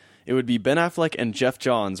is that it would be Ben Affleck and Jeff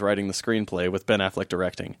Johns writing the screenplay with Ben Affleck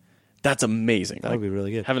directing. That's amazing. That would be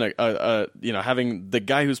really good. Having having the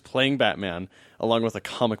guy who's playing Batman along with a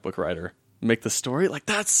comic book writer make the story, like,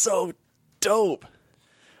 that's so dope.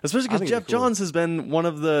 Especially because Jeff Johns has been one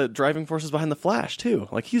of the driving forces behind The Flash too.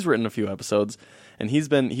 Like, he's written a few episodes, and he's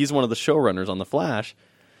one of the showrunners on The Flash.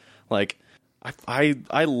 Like,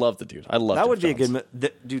 I love the dude. I love that. Jeff Would be Johns. a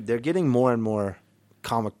good dude. They're getting more and more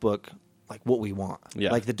comic book like what we want.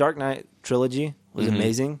 Yeah. Like the Dark Knight trilogy was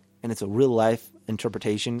amazing, and it's a real life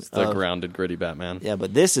interpretation. It's the grounded, gritty Batman. Yeah,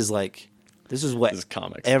 but this is what This is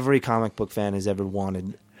comics. every comic book fan has ever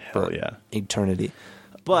wanted for eternity.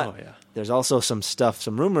 But there's also some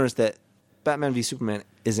rumors that Batman v Superman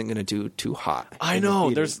isn't going to do too hot. I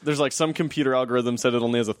know. There's like some computer algorithm said it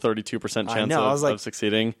only has a 32% chance of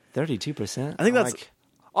succeeding. 32%? I think that's...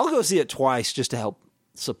 I'll go see it twice just to help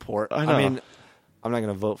support. I know. I mean, I'm not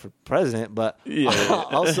going to vote for president, but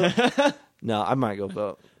also... No, I might go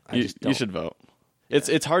vote. You should vote.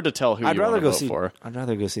 It's hard to tell who you want to vote for. I'd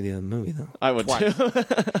rather go see the other movie though. I would too.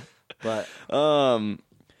 But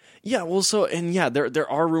yeah, well, so there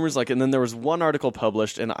are rumors like, and then there was one article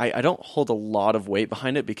published, and I don't hold a lot of weight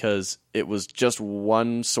behind it because it was just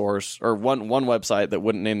one source or one website that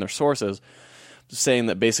wouldn't name their sources, saying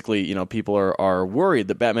that basically people are worried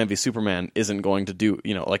that Batman v Superman isn't going to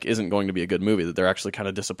be a good movie, that they're actually kind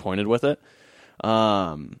of disappointed with it.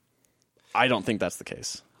 I don't think that's the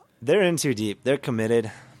case. They're in too deep. They're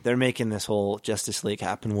committed. They're making this whole Justice League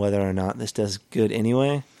happen, whether or not this does good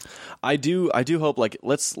anyway. I do hope, like,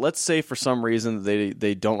 let's say for some reason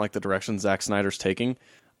they don't like the direction Zack Snyder's taking.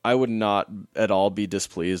 I would not at all be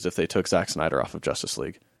displeased if they took Zack Snyder off of Justice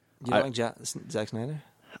League. Do you like Zack Snyder?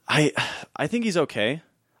 I think he's okay.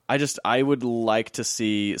 I would like to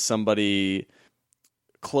see somebody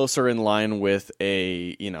closer in line with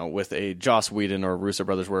a Joss Whedon or Russo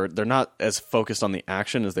brothers, where they're not as focused on the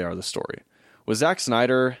action as they are the story. With Zack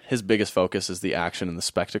Snyder, his biggest focus is the action and the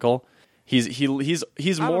spectacle. He's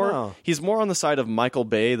more on the side of Michael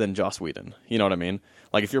Bay than Joss Whedon. You know what I mean?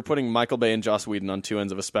 Like, if you're putting Michael Bay and Joss Whedon on two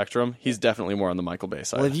ends of a spectrum, he's definitely more on the Michael Bay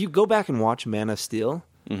side. Well, if you go back and watch Man of Steel,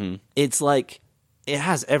 it's like it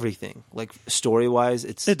has everything. Like, story-wise,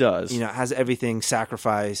 it does. It has everything.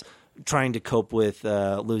 Sacrifice, trying to cope with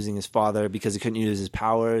losing his father because he couldn't use his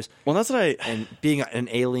powers. Well, that's what and being an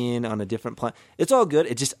alien on a different planet. It's all good.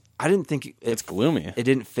 It just, I didn't think it's gloomy. It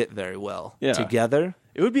didn't fit very well together.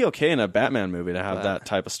 It would be okay in a Batman movie to have that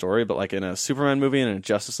type of story, but like in a Superman movie and in a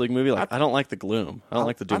Justice League movie, like I don't like the gloom. I don't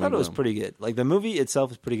like the doom. I thought it was pretty good. Like, the movie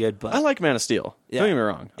itself is pretty good, but I like Man of Steel. Don't get me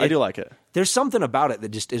wrong. I do like it. There's something about it that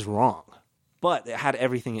just is wrong. but it had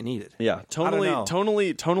everything it needed. Yeah, know.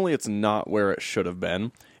 tonally, it's not where it should have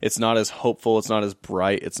been. It's not as hopeful. It's not as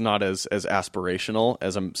bright. It's not as aspirational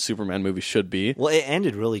as a Superman movie should be. Well, it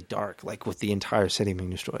ended really dark, like with the entire city being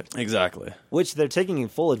destroyed. Exactly. Which they're taking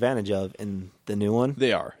full advantage of in the new one.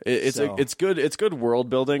 They are. It's good. It's good world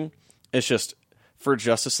building. It's just for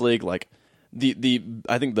Justice League, like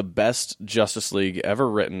I think the best Justice League ever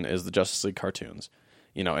written is the Justice League cartoons.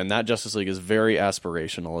 And that Justice League is very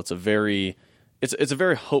aspirational. It's a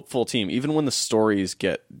very hopeful team. Even when the stories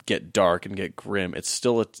get dark and get grim, it's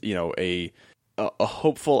still a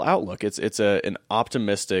hopeful outlook. It's an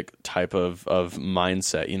optimistic type of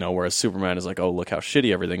mindset. Whereas Superman is like, oh, look how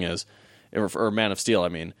shitty everything is, or Man of Steel. I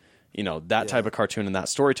mean, that type of cartoon and that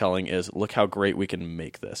storytelling is look how great we can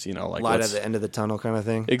make this. Like light at the end of the tunnel kind of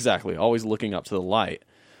thing. Exactly, always looking up to the light.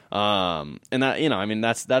 And that I mean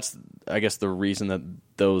that's I guess the reason that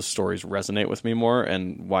those stories resonate with me more,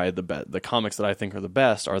 and why the comics that I think are the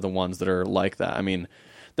best are the ones that are like that. I mean,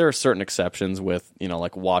 there are certain exceptions with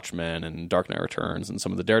like Watchmen and Dark Knight Returns and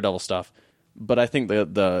some of the Daredevil stuff, but I think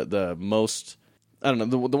the most, I don't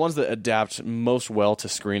know, the ones that adapt most well to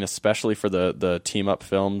screen, especially for the team up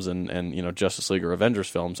films and Justice League or Avengers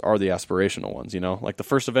films, are the aspirational ones. Like the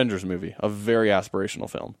first Avengers movie, a very aspirational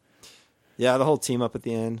film. Yeah, the whole team up at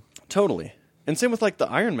the end. Totally. And same with like the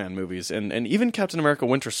Iron Man movies and even Captain America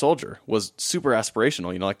Winter Soldier was super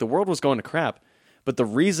aspirational. Like the world was going to crap, but the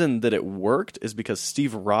reason that it worked is because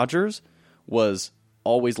Steve Rogers was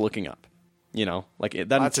always looking up. Like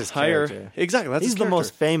that's entire... his character. Exactly, that's He's his the character.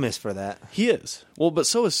 most famous for that. He is. Well, but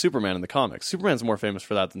so is Superman in the comics. Superman's more famous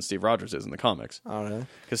for that than Steve Rogers is in the comics. Oh, really?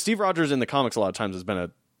 Because Steve Rogers in the comics a lot of times has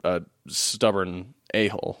been a stubborn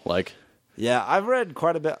a-hole. Like... Yeah, I've read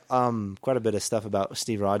quite a bit of stuff about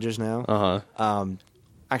Steve Rogers now.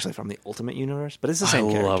 Actually, from the Ultimate Universe, but it's the same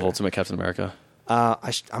character. I love Ultimate Captain America.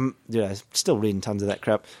 I'm still reading tons of that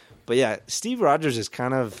crap. But yeah, Steve Rogers is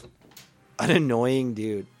kind of an annoying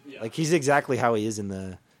dude. Yeah. Like he's exactly how he is in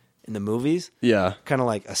the movies. Yeah, kind of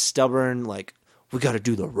like a stubborn, like we got to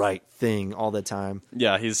do the right thing all the time.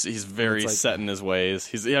 Yeah, he's very set in his ways.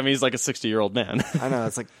 He's like a 60-year-old man. I know.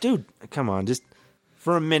 It's like, dude, come on, just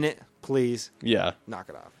for a minute. Please, knock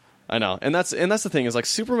it off. I know, and that's the thing is like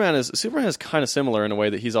Superman is kind of similar in a way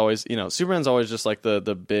that he's always Superman's always just like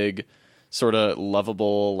the big sort of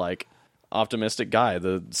lovable like optimistic guy,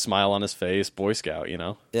 the smile on his face, Boy Scout.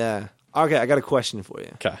 Yeah. Okay, I got a question for you.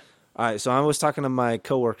 Okay. All right, so I was talking to my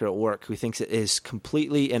coworker at work who thinks it is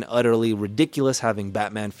completely and utterly ridiculous having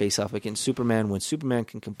Batman face off against Superman when Superman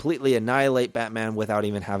can completely annihilate Batman without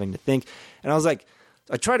even having to think. And I was like,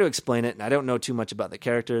 I try to explain it, and I don't know too much about the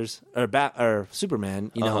characters or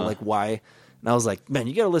Superman, like why. And I was like, man,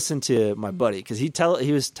 you got to listen to my buddy because he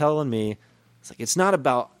was telling me it's not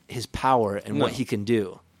about his power and what he can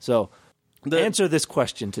do. So answer this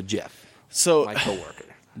question to Jeff, my coworker.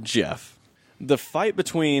 Jeff, the fight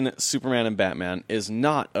between Superman and Batman is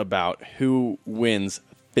not about who wins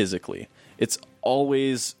physically. It's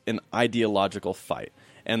always an ideological fight,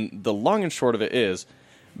 and the long and short of it is,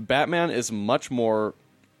 Batman is much more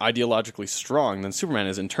ideologically strong than Superman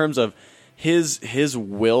is in terms of his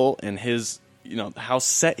will and his how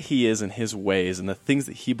set he is in his ways and the things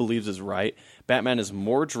that he believes is right. Batman is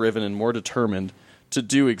more driven and more determined to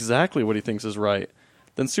do exactly what he thinks is right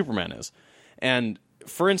than Superman is. And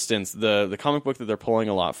for instance, the comic book that they're pulling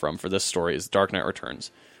a lot from for this story is Dark Knight Returns.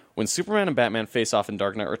 When Superman and Batman face off in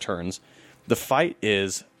Dark Knight Returns, the fight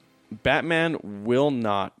is Batman will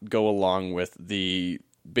not go along with the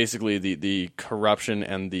corruption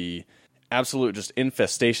and the absolute just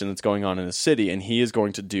infestation that's going on in the city, and he is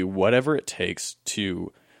going to do whatever it takes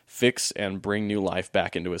to fix and bring new life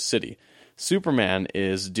back into his city. Superman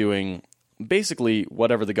is doing basically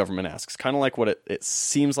whatever the government asks, kind of like what it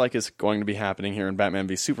seems like is going to be happening here in Batman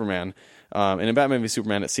v Superman. And in Batman v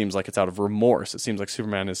Superman, it seems like it's out of remorse. It seems like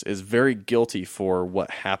Superman is very guilty for what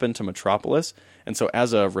happened to Metropolis, and so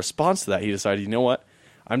as a response to that, he decided, you know what,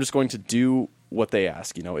 I'm just going to do what they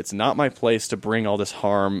ask. It's not my place to bring all this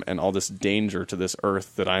harm and all this danger to this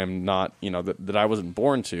earth that I am not, that I wasn't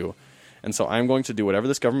born to. And so I'm going to do whatever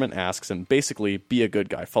this government asks and basically be a good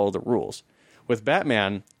guy, follow the rules. With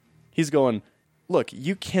Batman, he's going, look,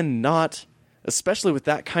 you cannot, especially with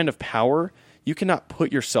that kind of power, you cannot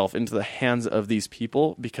put yourself into the hands of these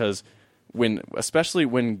people, because especially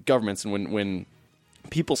when governments and when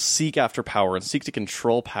people seek after power and seek to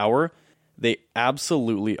control power, they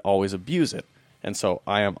absolutely always abuse it. And so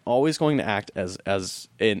I am always going to act as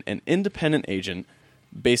an independent agent,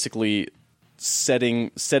 basically setting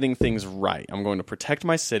things right. I'm going to protect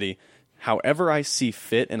my city, however I see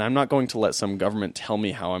fit, and I'm not going to let some government tell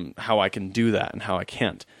me how I can do that and how I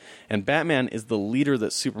can't. And Batman is the leader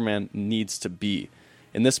that Superman needs to be.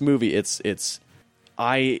 In this movie, it's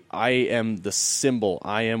I am the symbol.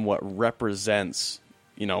 I am what represents,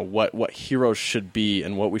 what heroes should be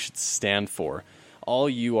and what we should stand for. All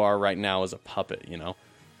you are right now is a puppet,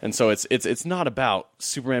 And so it's not about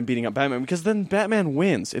Superman beating up Batman, because then Batman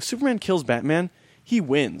wins. If Superman kills Batman, he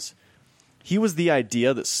wins. He was the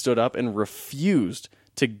idea that stood up and refused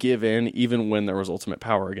to give in even when there was ultimate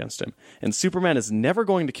power against him. And Superman is never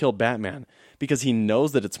going to kill Batman because he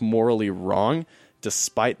knows that it's morally wrong,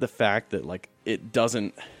 despite the fact that it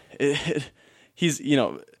doesn't. It's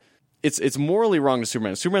morally wrong to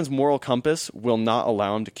Superman. Superman's moral compass will not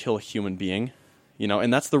allow him to kill a human being.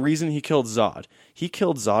 And that's the reason he killed Zod. He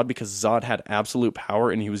killed Zod because Zod had absolute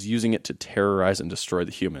power and he was using it to terrorize and destroy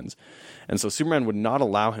the humans. And so Superman would not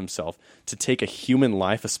allow himself to take a human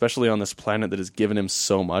life, especially on this planet that has given him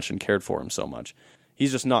so much and cared for him so much.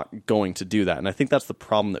 He's just not going to do that. And I think that's the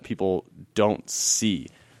problem that people don't see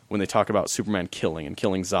when they talk about Superman killing and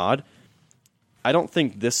killing Zod. I don't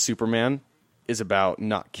think this Superman is about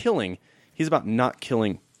not killing. He's about not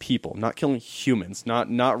killing people, not killing humans,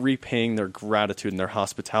 not repaying their gratitude and their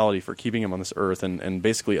hospitality for keeping him on this earth and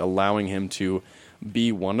basically allowing him to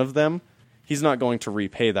be one of them. He's not going to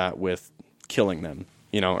repay that with killing them,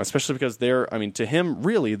 especially because to him,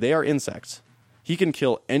 really, they are insects. He can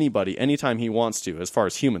kill anybody anytime he wants to, as far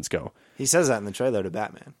as humans go. He says that in the trailer to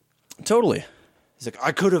Batman. Totally. He's like,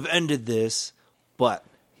 I could have ended this, but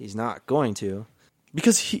he's not going to.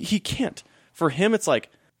 Because he can't. For him, it's like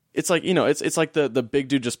the big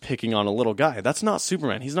dude just picking on a little guy. That's not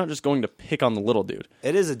Superman. He's not just going to pick on the little dude.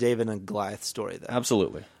 It is a David and Goliath story, though.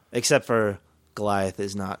 Absolutely. Except for Goliath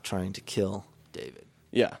is not trying to kill David.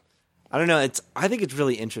 Yeah. I don't know. I think it's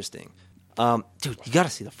really interesting. Dude, you got to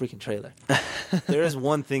see the freaking trailer. There is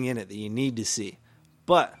one thing in it that you need to see.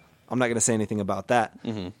 But I'm not going to say anything about that.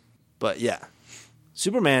 Mm-hmm. But yeah.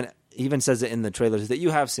 Superman even says it in the trailers that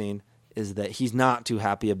you have seen, is that he's not too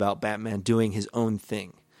happy about Batman doing his own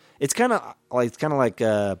thing. It's kind of like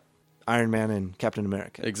Iron Man and Captain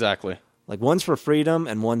America. Exactly. Like one's for freedom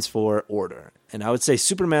and one's for order. And I would say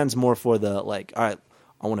Superman's more for the all right,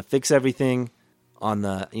 I want to fix everything on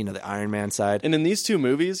the the Iron Man side. And in these two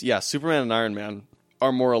movies, yeah, Superman and Iron Man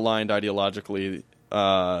are more aligned ideologically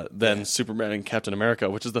than Superman and Captain America,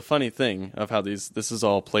 which is the funny thing of how this is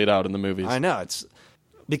all played out in the movies. I know, it's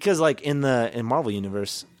because in Marvel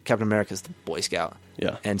Universe, Captain America's the Boy Scout.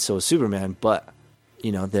 Yeah. And so is Superman, but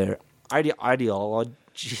their ideology.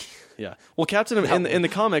 Yeah. Well, Captain in the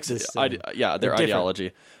comics, their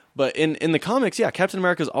ideology. But in the comics, Captain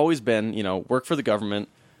America's always been, work for the government,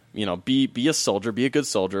 be a soldier, be a good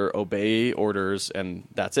soldier, obey orders, and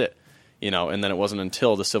that's it. And then it wasn't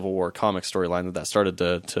until the Civil War comic storyline that started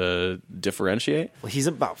to differentiate. Well, he's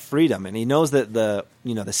about freedom, and he knows that the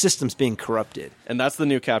system's being corrupted. And that's the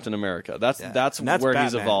new Captain America. That's where Batman.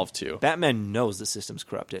 he's evolved to. Batman knows the system's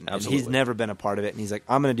corrupted. Absolutely. And he's never been a part of it, and he's like,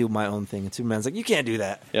 I'm going to do my own thing. And Superman's like, you can't do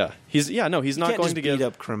that. Yeah. He's not going to beat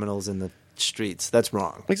up criminals in the streets. That's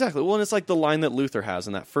wrong. Exactly. Well, and it's like the line that Luthor has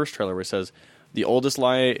in that first trailer where he says, the oldest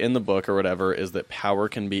lie in the book or whatever is that power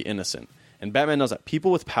can be innocent. And Batman knows that people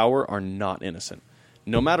with power are not innocent.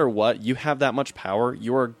 No matter what, you have that much power,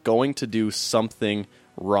 you are going to do something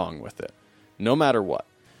wrong with it. No matter what.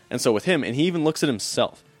 And so with him, and he even looks at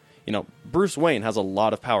himself. Bruce Wayne has a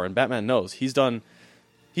lot of power, and Batman knows he's done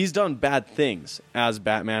bad things as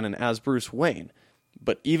Batman and as Bruce Wayne.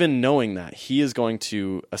 But even knowing that, he is going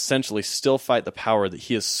to essentially still fight the power that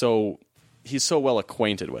he's so well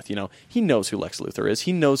acquainted with. He knows who Lex Luthor is.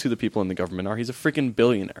 He knows who the people in the government are. He's a freaking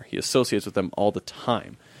billionaire. He associates with them all the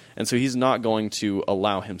time. And so he's not going to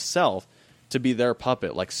allow himself to be their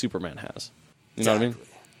puppet like Superman has. You know what I mean?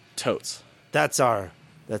 Totes. That's our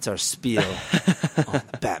spiel on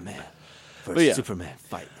Batman versus Superman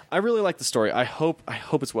fight. I really like the story. I hope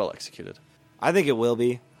it's well executed. I think it will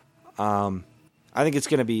be. I think it's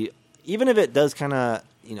going to be, even if it does kind of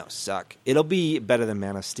suck, it'll be better than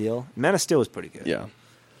Man of Steel. Man of Steel was pretty good. Yeah.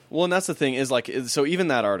 Well, and that's the thing is so even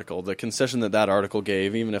that article, the concession that article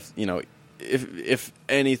gave, even if if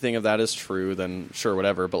anything of that is true, then sure,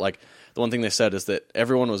 whatever. But the one thing they said is that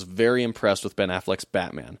everyone was very impressed with Ben Affleck's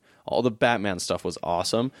Batman. All the Batman stuff was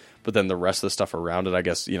awesome, but then the rest of the stuff around it, I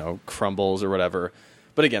guess, crumbles or whatever.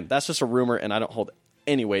 But again, that's just a rumor, and I don't hold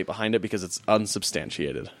any weight behind it because it's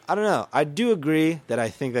unsubstantiated. I don't know. I do agree that I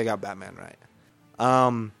think they got Batman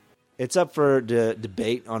right. It's up for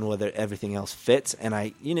debate on whether everything else fits,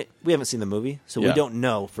 and we haven't seen the movie, so we don't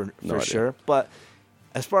know for sure. But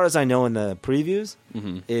as far as I know in the previews,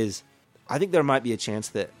 I think there might be a chance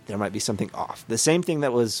that there might be something off. The same thing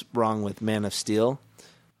that was wrong with Man of Steel,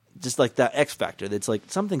 just like that X factor. That's like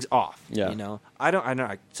something's off. Yeah. You know, I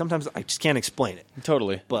know. Sometimes I just can't explain it.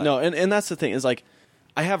 Totally. But no, and that's the thing is like,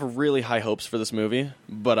 I have really high hopes for this movie,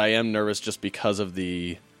 but I am nervous just because of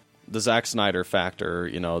the Zack Snyder factor.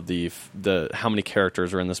 You know, the how many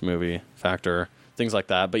characters are in this movie factor, things like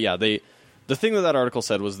that. But yeah, the thing that article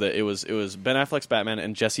said was that it was Ben Affleck's Batman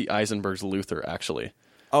and Jesse Eisenberg's Luthor actually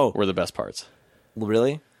were the best parts.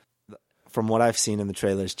 Really? From what I've seen in the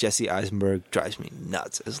trailers, Jesse Eisenberg drives me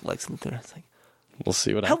nuts as Lex Luthor. It's like, we'll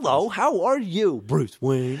see what happens. hello, how are you, Bruce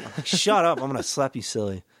Wayne? I'm like, shut up! I'm gonna slap you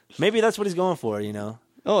silly. Maybe that's what he's going for, you know?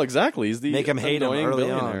 Oh, exactly. He's the make him hate him annoying early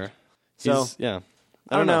billionaire. on. So yeah,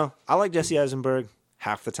 I don't know. I like Jesse Eisenberg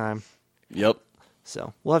half the time. Yep.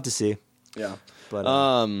 So we'll have to see. Yeah. But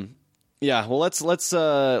yeah. Well, let's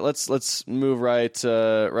move right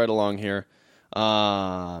along here,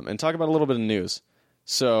 and talk about a little bit of news.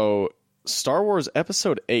 So, Star Wars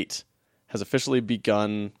Episode 8 has officially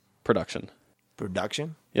begun production.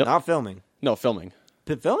 Production? Yep. Not filming. No, filming.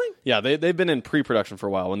 Filming? Yeah, they've been in pre-production for a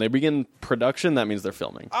while. When they begin production, that means they're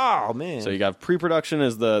filming. Oh, man. So you got pre-production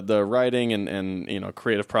as the writing and you know,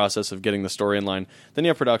 creative process of getting the story in line. Then you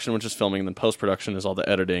have production, which is filming, and then post-production is all the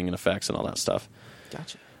editing and effects and all that stuff.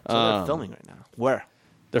 Gotcha. So they're filming right now. Where?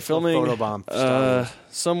 They're filming photobomb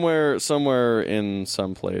somewhere in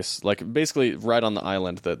some place, like basically right on the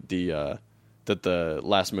island that the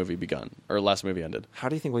last movie ended. How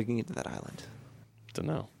do you think we can get to that island? Don't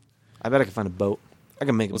know. I bet I can find a boat. I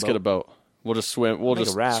can make a boat. Let's get a boat. We'll just swim. We'll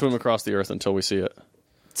just swim across the earth until we see it.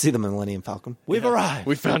 See the Millennium Falcon. We've arrived.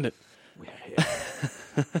 We found it. We're here.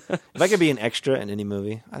 If I could be an extra in any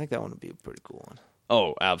movie, I think that one would be a pretty cool one.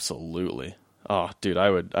 Oh, absolutely. Oh, dude, I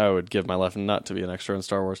would give my left nut to be an extra in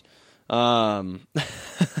Star Wars. I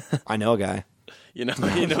know a guy. You know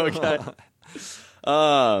a guy.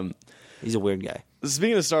 He's a weird guy.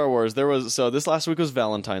 Speaking of Star Wars, this last week was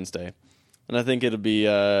Valentine's Day. And I think it'd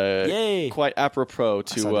be quite apropos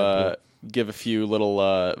to give a few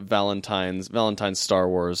little Valentine's Star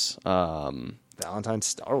Wars. Valentine's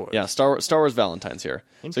Star Wars. Yeah, Star Wars Valentine's here.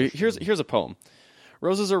 So here's a poem.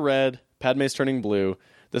 Roses are red, Padme's turning blue.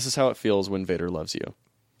 This is how it feels when Vader loves you.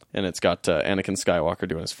 And it's got Anakin Skywalker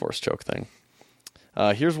doing his Force choke thing.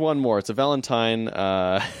 Here's one more. It's a Valentine.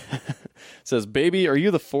 It says, "Baby, are you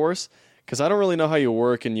the Force? Because I don't really know how you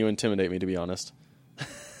work and you intimidate me, to be honest."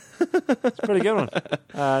 It's a pretty good one.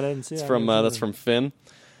 I didn't see that. That's from Finn.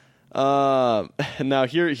 Now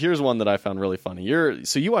here's one that I found really funny.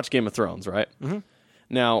 You watch Game of Thrones, right? Mm-hmm.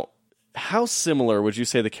 Now, how similar would you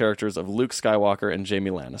say the characters of Luke Skywalker and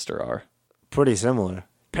Jaime Lannister are? Pretty similar.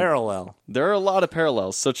 Parallel. There are a lot of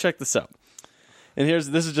parallels, so check this out. And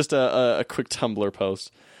this is just a quick Tumblr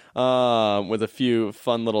post with a few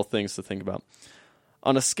fun little things to think about.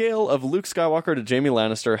 On a scale of Luke Skywalker to Jaime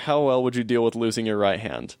Lannister, how well would you deal with losing your right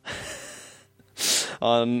hand?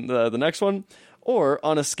 On the next one, or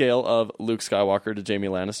on a scale of Luke Skywalker to Jaime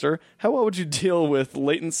Lannister, how well would you deal with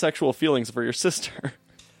latent sexual feelings for your sister?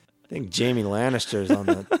 I think Jaime Lannister's on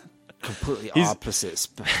the completely opposite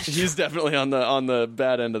spectrum. He's definitely on the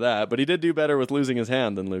bad end of that, but he did do better with losing his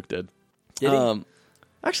hand than Luke did. Did he?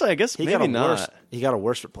 Actually, I guess maybe not. He got a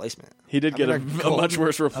worse replacement. He did get a much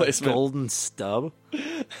worse replacement. A golden stub. Luke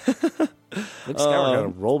Skywalker got a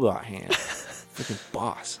robot hand. Freaking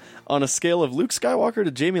boss. On a scale of Luke Skywalker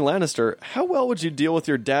to Jaime Lannister, how well would you deal with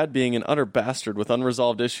your dad being an utter bastard with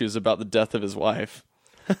unresolved issues about the death of his wife?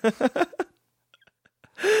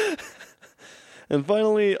 And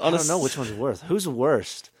finally, I don't know which one's worse. Who's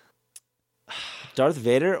worst? Darth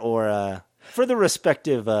Vader or for the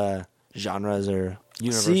respective genres or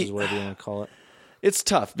universes, whatever you want to call it. It's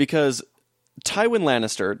tough because Tywin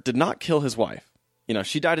Lannister did not kill his wife. You know,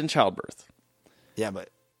 she died in childbirth. Yeah, but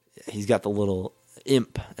he's got the little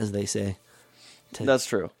imp, as they say. That's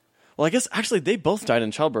true. Well, I guess actually they both died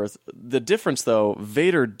in childbirth. The difference, though,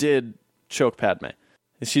 Vader did choke Padme.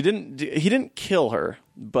 He didn't kill her,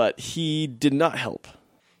 but he did not help.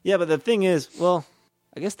 Yeah, but the thing is, well,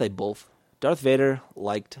 I guess they both. Darth Vader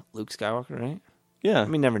liked Luke Skywalker, right? Yeah. I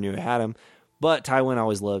mean, never knew he had him. But Tywin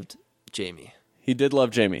always loved Jaime. He did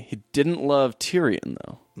love Jaime. He didn't love Tyrion,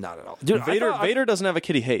 though. Not at all. Dude, Vader doesn't have a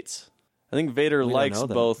kid he hates. I think Vader likes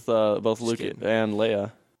both Luke and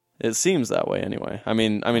Leia. It seems that way anyway. I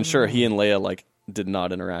mean, sure, he and Leia did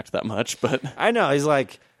not interact that much, but I know he's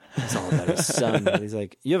like, it's all about his son. But he's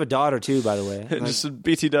like, you have a daughter too, by the way. Just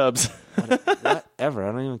BT dubs. Whatever,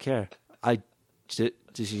 I don't even care.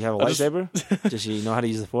 Does she have a lightsaber? Does she know how to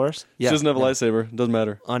use the Force? Yeah, she doesn't have a lightsaber. Doesn't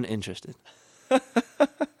matter. Uninterested.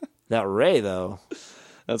 That Rey, though.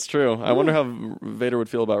 That's true. I wonder how Vader would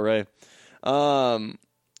feel about Rey. I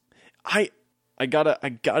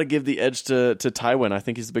gotta give the edge to Tywin. I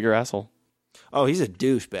think he's the bigger asshole. Oh, he's a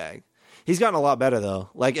douchebag. He's gotten a lot better though.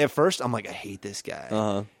 Like at first, I'm like, I hate this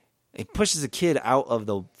guy. He pushes a kid out of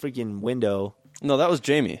the freaking window. No, that was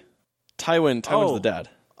Jaime. Tywin's the dad.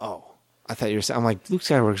 Oh, I thought you were saying. I'm like, Luke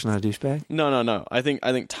Skywalker's not a douchebag. No. I think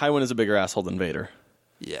Tywin is a bigger asshole than Vader.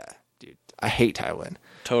 Yeah, dude. I hate Tywin.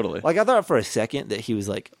 Totally. Like I thought for a second that he was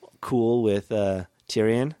like cool with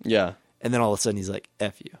Tyrion. Yeah. And then all of a sudden he's like,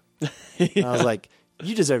 F you. Yeah. And I was like,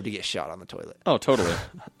 you deserve to get shot on the toilet. Oh, totally.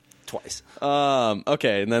 Twice.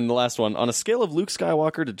 Okay, and then the last one. On a scale of Luke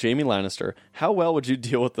Skywalker to Jaime Lannister, how well would you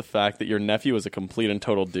deal with the fact that your nephew is a complete and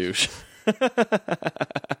total douche?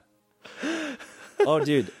 Oh,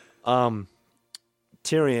 dude.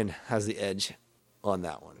 Tyrion has the edge on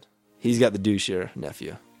that one. He's got the douchier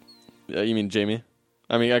nephew. You mean Jaime?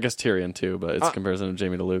 I mean, I guess Tyrion too, but it's a comparison of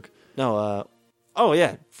Jaime to Luke. No, oh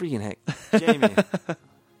yeah, freaking heck. Jaime.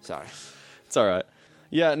 Sorry. It's all right.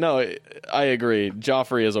 Yeah, no, I agree.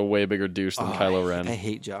 Joffrey is a way bigger douche than Kylo Ren. I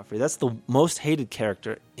hate Joffrey. That's the most hated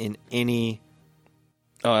character in any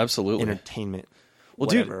absolutely. entertainment. Well,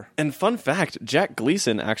 whatever. dude, and fun fact, Jack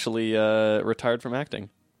Gleason actually retired from acting.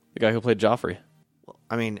 The guy who played Joffrey.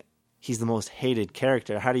 I mean, he's the most hated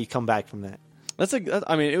character. How do you come back from that?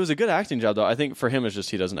 I mean, it was a good acting job, though. I think for him, it's just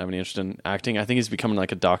he doesn't have any interest in acting. I think he's becoming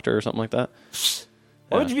like a doctor or something like that.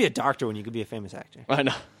 Why would you be a doctor when you could be a famous actor? I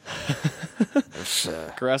know.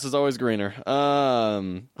 Grass is always greener. I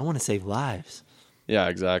want to save lives. Yeah,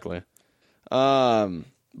 exactly. But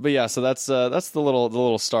yeah, so that's the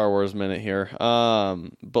little Star Wars minute here.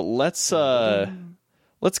 But let's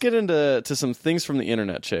get into some things from the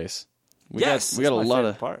internet, Chase. We got a lot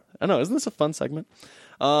of part. I know, isn't this a fun segment?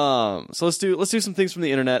 So let's do some things from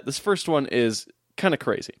the internet. This first one is kind of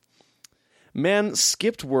crazy. Man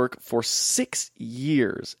skipped work for 6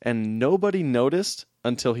 years and nobody noticed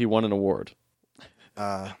until he won an award.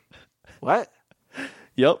 What?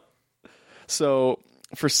 Yep. So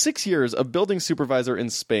for 6 years, a building supervisor in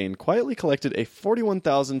Spain quietly collected a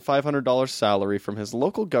 $41,500 salary from his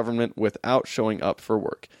local government without showing up for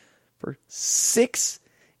work. For 6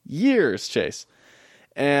 years, Chase.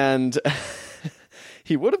 And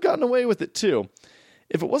he would have gotten away with it too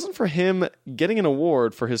if it wasn't for him getting an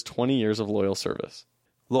award for his 20 years of loyal service.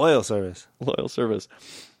 Loyal service.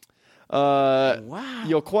 Wow.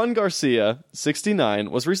 Joaquin Garcia,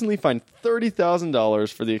 69, was recently fined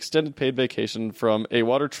 $30,000 for the extended paid vacation from a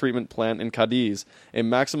water treatment plant in Cadiz, the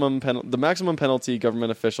maximum penalty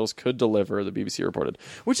government officials could deliver, the BBC reported.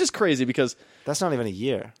 Which is crazy because... That's not even a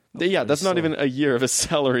year. That's not even a year of his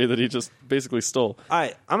salary that he just basically stole. All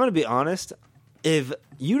right, I'm going to be honest. If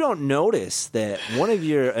you don't notice that one of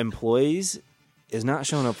your employees is not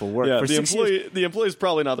showing up for work for 6 years, the employee's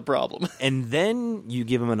probably not the problem. And then you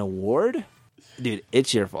give him an award, dude,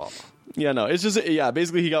 it's your fault. Yeah, no, it's just,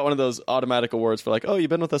 basically he got one of those automatic awards for like, oh, you've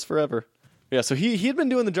been with us forever. Yeah, so he had been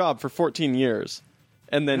doing the job for 14 years.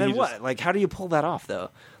 And then what? Like, how do you pull that off, though?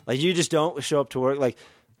 Like, you just don't show up to work, like...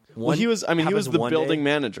 he was the building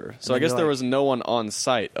manager, so I guess there was no one on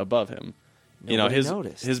site above him.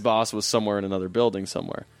 Noticed. His boss was somewhere in another building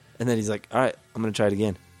somewhere. And then he's like, all right, I'm going to try it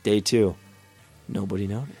again. Day 2. Nobody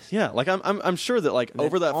noticed. Yeah, like I'm sure that like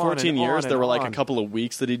over that 14 years there were like a couple of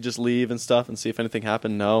weeks that he'd just leave and stuff and see if anything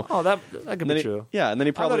happened. No. Oh, that could be true. And then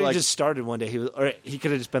he probably he just started one day. He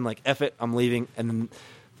could have just been like, F it, I'm leaving. And then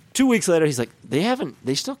 2 weeks later he's like, they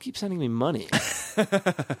still keep sending me money.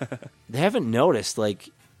 They haven't noticed. Like,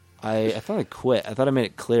 I thought I quit. I thought I made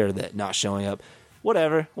it clear that not showing up,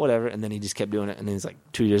 whatever. And then he just kept doing it. And then he's like,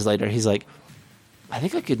 2 years later, he's like, I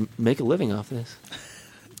think I could make a living off this.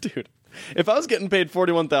 Dude, if I was getting paid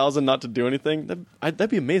 $41,000 not to do anything, that'd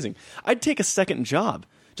be amazing. I'd take a second job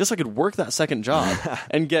just so I could work that second job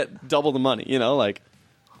and get double the money, like.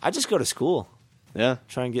 I'd just go to school. Yeah.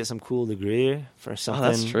 Try and get some cool degree for something.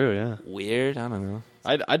 That's true, yeah. Weird, I don't know.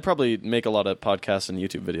 I'd probably make a lot of podcasts and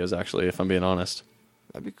YouTube videos, actually, if I'm being honest.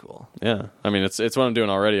 That'd be cool. Yeah. I mean, it's what I'm doing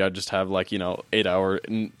already. I'd just have 8 hours,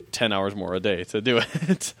 10 hours more a day to do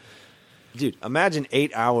it. Dude, imagine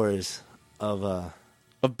 8 hours of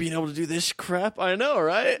being able to do this crap. I know,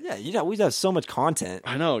 right? Yeah, we'd have so much content.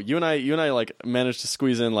 I know. You and I managed to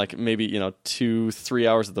squeeze in maybe 2-3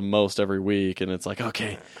 hours at the most every week, and it's like,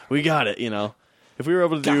 okay, we got it. If we were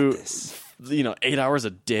able to do this. 8 hours a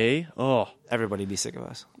day, Everybody'd be sick of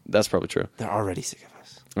us. That's probably true. They're already sick of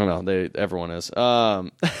us. I know, everyone is.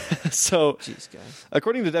 So, jeez, guys.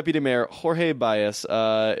 According to Deputy Mayor Jorge Baez,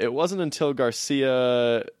 it wasn't until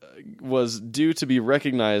Garcia was due to be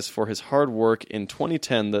recognized for his hard work in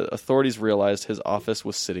 2010 that authorities realized his office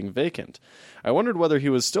was sitting vacant. I wondered whether he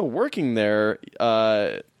was still working there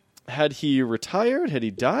Had he retired? Had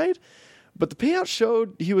he died? But the payout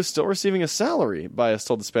showed he was still receiving a salary, Baez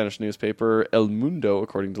told the Spanish newspaper El Mundo,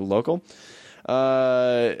 according to the local.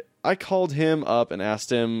 I called him up and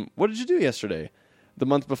asked him, what did you do yesterday? The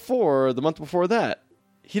month before that.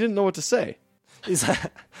 He didn't know what to say. He's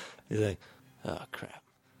like, oh, crap.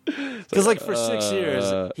 Because, for 6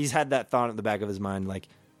 years, he's had that thought in the back of his mind, like,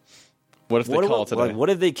 what if they call today? Like, what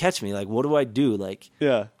if they catch me? Like, what do I do? Like,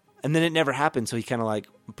 yeah. And then it never happened, so he kind of,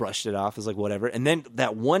 brushed it off as, whatever. And then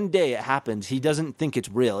that one day it happens, he doesn't think it's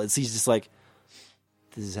real. He's just like,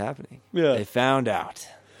 this is happening. Yeah. They found out.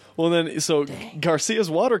 Well, then, so Garcia's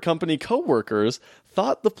water company co-workers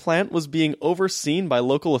thought the plant was being overseen by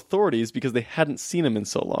local authorities because they hadn't seen him in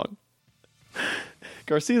so long.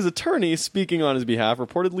 Garcia's attorney, speaking on his behalf,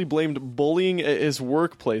 reportedly blamed bullying at his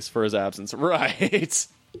workplace for his absence. Right.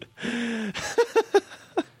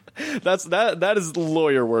 That is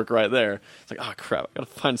lawyer work right there. It's like, oh crap, I gotta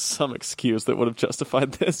find some excuse that would have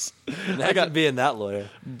justified this. I got being that lawyer.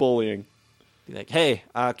 Bullying. Be like, hey,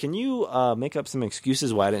 can you make up some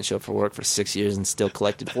excuses why I didn't show up for work for 6 years and still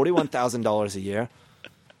collected $41,000 a year?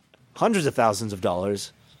 Hundreds of thousands of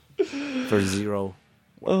dollars for zero.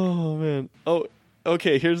 Oh man. Oh,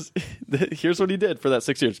 okay. Here's what he did for that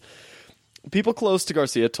 6 years. People close to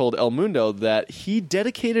Garcia told El Mundo that he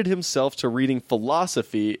dedicated himself to reading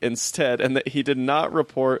philosophy instead, and that he did not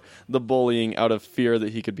report the bullying out of fear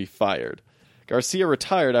that he could be fired. Garcia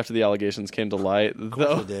retired after the allegations came to light,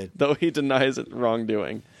 though he denies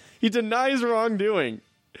wrongdoing. He denies wrongdoing.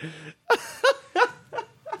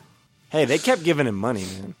 Hey, they kept giving him money,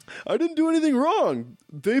 man. I didn't do anything wrong.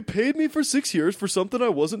 They paid me for 6 years for something I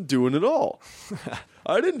wasn't doing at all.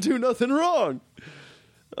 I didn't do nothing wrong.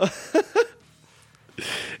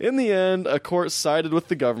 In the end, a court sided with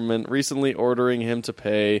the government, recently ordering him to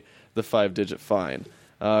pay the 5-digit fine.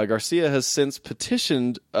 Garcia has since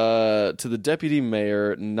petitioned to the deputy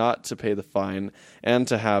mayor not to pay the fine and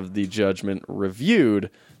to have the judgment reviewed,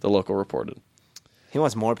 the local reported. He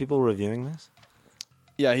wants more people reviewing this?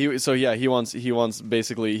 Yeah, he wants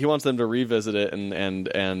them to revisit it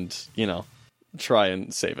and try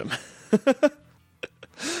and save him.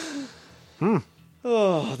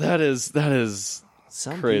 Oh, that is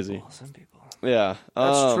crazy. Some people. Yeah.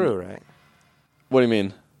 That's true, right? What do you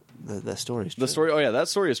mean? The story is true. The story? Oh, yeah, that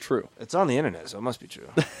story is true. It's on the internet, so it must be true.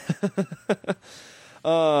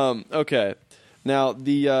 Okay. Now,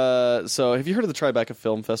 so have you heard of the Tribeca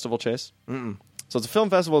Film Festival, Chase? Mm-mm. So it's a film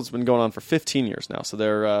festival that's been going on for 15 years now. So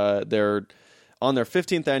they're on their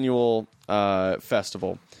 15th annual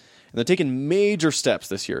festival. And they're taking major steps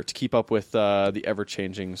this year to keep up with the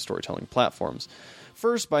ever-changing storytelling platforms.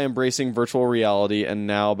 First, by embracing virtual reality, and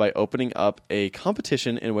now by opening up a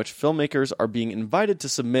competition in which filmmakers are being invited to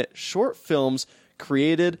submit short films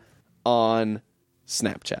created on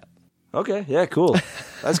Snapchat. Okay, yeah, cool.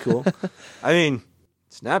 That's cool. I mean,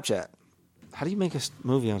 Snapchat. How do you make a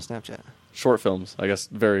movie on Snapchat? Short films, I guess,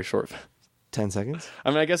 very short. 10 seconds? I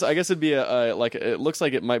mean, I guess it'd be it looks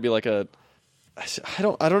like it might be like a, I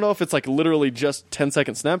don't know if it's like literally just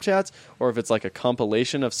 10-second Snapchats or if it's like a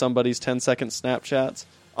compilation of somebody's 10-second Snapchats.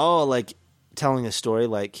 Oh, like telling a story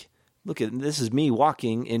like, look, this is me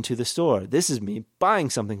walking into the store. This is me buying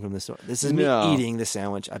something from the store. This is me eating the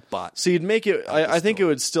sandwich I bought. So you'd make it, I think it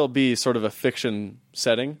would still be sort of a fiction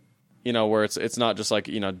setting, where it's not just like,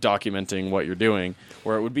 documenting what you're doing,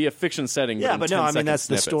 where it would be a fiction setting. Yeah, but no, I mean, that's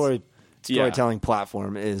snippets. The storytelling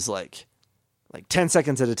platform is like 10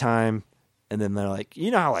 seconds at a time. And then they're like,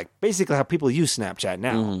 how basically how people use Snapchat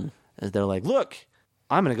now is they're like, look,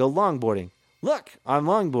 I'm going to go longboarding. Look, I'm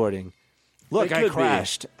longboarding. Look, I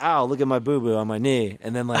crashed. Ow, look at my boo-boo on my knee.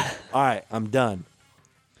 And then all right, I'm done.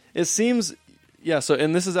 It seems, yeah, so,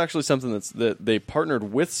 and this is actually something that they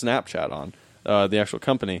partnered with Snapchat on, the actual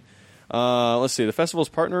company. Let's see, the festival is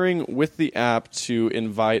partnering with the app to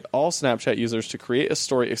invite all Snapchat users to create a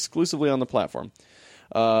story exclusively on the platform.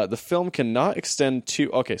 The film cannot extend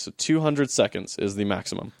so 200 seconds is the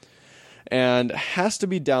maximum, and has to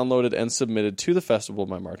be downloaded and submitted to the festival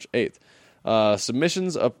by March 8th.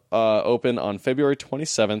 Submissions open on February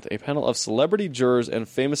 27th. A panel of celebrity jurors and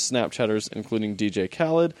famous Snapchatters, including DJ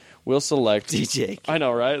Khaled, will select... DJ. I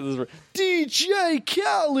know, right? DJ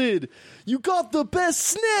Khaled! You got the best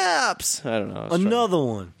snaps! I don't know. Another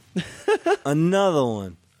one. Another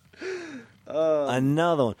one.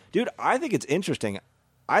 Another one. Dude, I think it's interesting.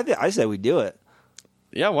 I say we do it.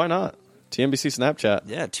 Yeah, why not? TNBC Snapchat.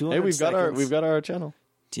 Yeah, 200 Hey, we've seconds. got our channel.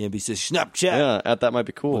 TNBC Snapchat. Yeah, that might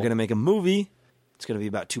be cool. We're going to make a movie. It's going to be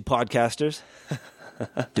about two podcasters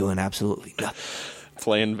doing absolutely nothing.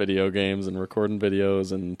 Playing video games and recording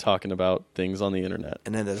videos and talking about things on the internet.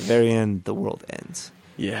 And then at the very end, the world ends.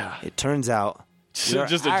 Yeah. It turns out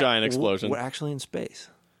Just a giant explosion. We're actually in space.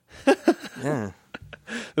 Yeah.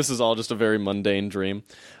 This is all just a very mundane dream.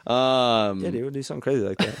 Yeah, dude, we'll do something crazy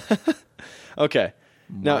like that. Okay.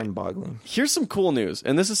 Now, mind-boggling. here's some cool news,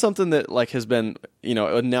 and this is something that like has been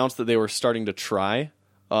announced that they were starting to try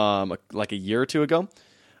like a year or two ago,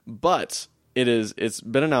 but it's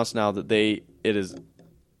been announced now that it is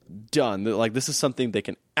done. Like this is something they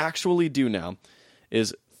can actually do now,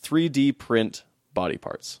 is 3D print body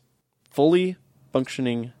parts, fully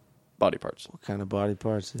functioning body parts. What kind of body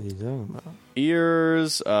parts are you talking about?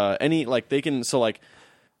 Ears, any like they can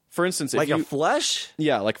for instance, Like if a flesh?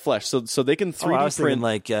 yeah, like flesh. So they can 3D I was print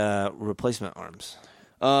thinking like replacement arms.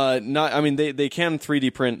 not. I mean, they can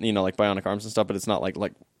 3D print, like bionic arms and stuff, but it's not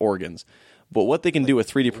like organs. But what they can do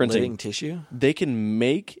with 3D printing, Living tissue? they can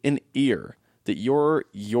make an ear that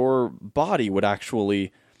your body would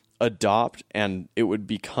actually adopt, and it would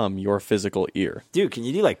become your physical ear. Dude, can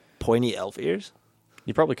you do like pointy elf ears?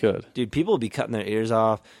 You probably could. Dude, people would be cutting their ears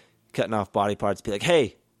off, cutting off body parts, be like,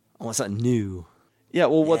 hey, I want something new. Yeah.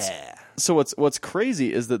 Well, Yeah. what's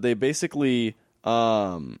crazy is that they basically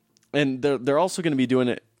and they're also going to be doing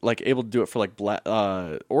it, like able to do it for like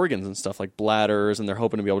organs and stuff like bladders, and they're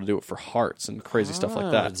hoping to be able to do it for hearts and crazy stuff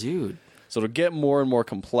like that. Dude. So it'll get more and more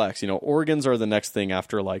complex. Organs are the next thing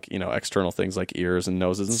after like external things like ears and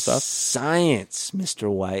noses and stuff. Science, Mr.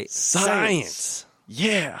 White. Science.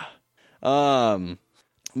 Yeah.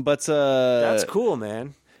 But That's cool,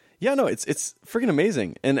 man. yeah, no, it's freaking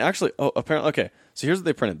amazing. And actually, apparently, okay. So here's what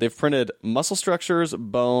they printed. They've printed muscle structures,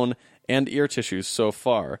 bone, and ear tissues so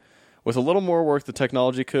far. With a little more work, the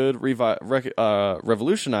technology could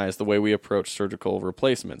revolutionize the way we approach surgical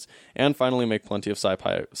replacements, and finally make plenty of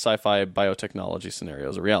sci-fi biotechnology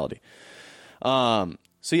scenarios a reality.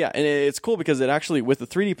 So yeah, and it's cool because it actually, with the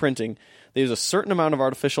 3D printing, they use a certain amount of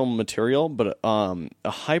artificial material, but a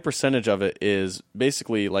high percentage of it is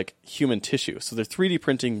basically like human tissue. So they're 3D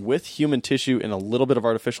printing with human tissue and a little bit of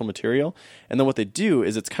artificial material, and then what they do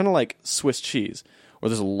is it's kind of like Swiss cheese, where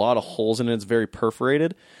there's a lot of holes in it. It's very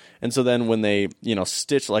perforated. And so then when they,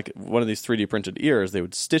 stitch like one of these 3D printed ears, they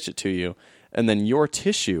would stitch it to you, and then your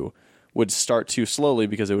tissue would start to slowly,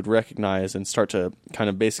 because it would recognize and start to kind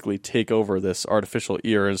of basically take over this artificial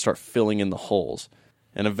ear and start filling in the holes.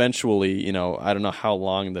 And eventually, I don't know how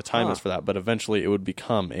long the time is for that, but eventually it would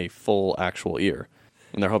become a full actual ear.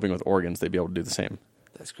 And they're hoping with organs they'd be able to do the same.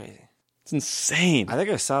 That's crazy. It's insane. I think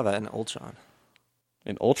I saw that in Ultron.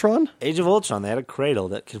 In Ultron? Age of Ultron, they had a cradle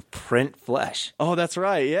that could print flesh. Oh, that's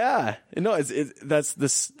right. Yeah. No, that's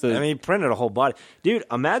this. I mean, he printed a whole body. Dude,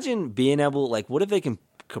 imagine being able, like, what if they can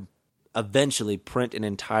eventually print an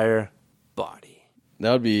entire body?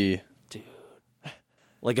 That would be... Dude.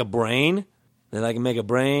 Like a brain? Then I can make a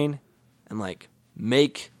brain and, like,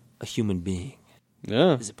 make a human being.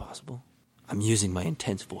 Yeah. Is it possible? I'm using my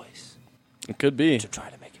intense voice It could be. to try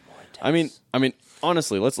to make it more intense. I mean,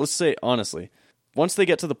 honestly, let's say honestly, once they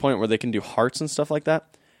get to the point where they can do hearts and stuff like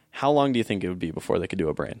that, how long do you think it would be before they could do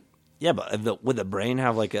a brain? Yeah, but would the brain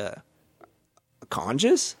have, like, a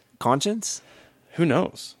conscience? Who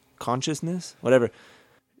knows? Consciousness? Whatever.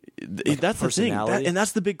 That's the thing, and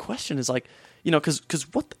that's the big question. Is like,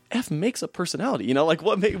 because what the F makes a personality? Like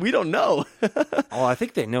we don't know. Oh, I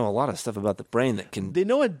think they know a lot of stuff about the brain that can... They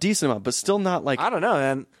know a decent amount, but still not like... I don't know,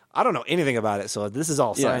 man. I don't know anything about it, so this is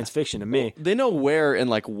all science fiction to me. Well, they know where and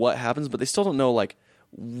like what happens, but they still don't know like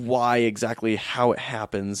why exactly, how it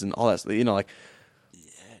happens, and all that. Like,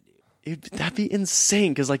 that'd be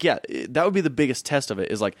insane. Because that would be the biggest test of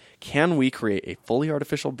it. Is like, can we create a fully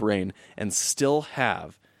artificial brain and still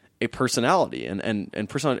have a personality and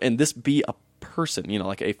personality, and this be a person?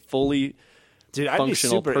 Like a fully I'd be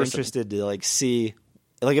super interested to like see,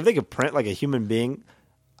 like, if they could print like a human being.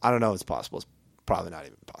 I don't know if it's possible. It's probably not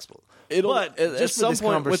even possible. But at some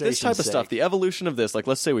point, with this type of stuff, the evolution of this, like,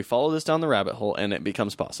 let's say we follow this down the rabbit hole and it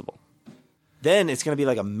becomes possible. Then it's going to be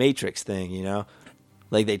like a Matrix thing,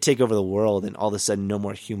 Like, they take over the world and all of a sudden no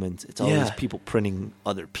more humans. It's all these people printing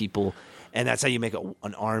other people. And that's how you make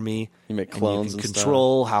an army. You make clones and and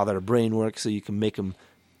control how their brain works so you can make them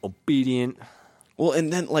obedient. Well,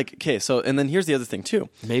 and then and then here's the other thing too.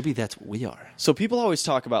 Maybe that's what we are. So people always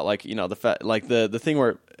talk about the thing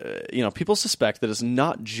where people suspect that it's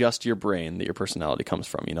not just your brain that your personality comes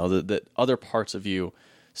from. That other parts of you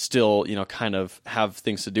still kind of have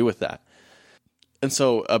things to do with that. And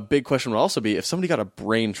so a big question would also be, if somebody got a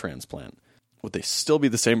brain transplant, would they still be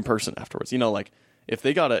the same person afterwards? Like if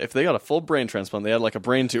they got a full brain transplant, they had like a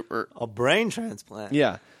brain tumor. A brain transplant.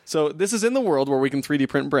 Yeah. So this is in the world where we can 3D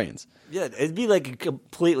print brains. Yeah, it'd be like a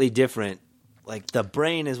completely different. Like, the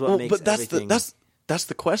brain is what makes everything. That's that's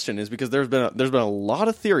the question, is because there's been a lot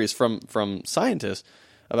of theories from scientists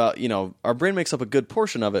about, our brain makes up a good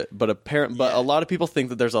portion of it, but a lot of people think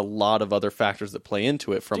that there's a lot of other factors that play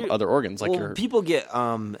into it from other organs. Like people get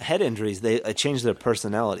head injuries, they change their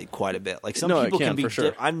personality quite a bit. Like some people can be. For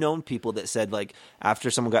sure. I've known people that said like after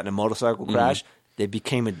someone got in a motorcycle crash, they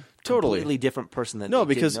became a completely different person than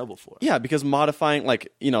they didn't know before. Yeah, because modifying,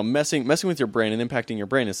 like, messing with your brain and impacting your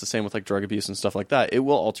brain is the same with like drug abuse and stuff like that. It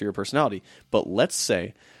will alter your personality. But let's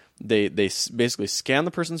say they basically scan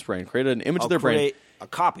the person's brain, create an image of their brain.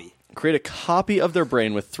 Create a copy of their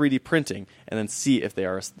brain with 3D printing, and then see if they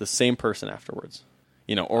are the same person afterwards.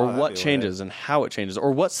 Or what changes and how it changes,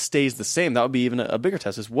 or what stays the same. That would be even a bigger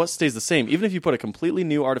test, is what stays the same. Even if you put a completely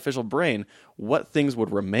new artificial brain, what things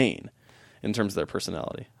would remain in terms of their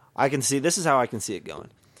personality? This is how I can see it going.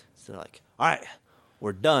 So they're like, all right,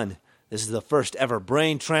 we're done. This is the first ever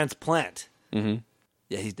brain transplant. Mm-hmm.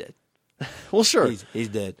 Yeah, he's dead. Well, sure. He's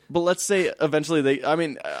dead. But let's say eventually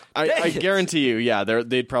I guarantee you,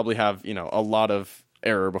 they'd probably have, a lot of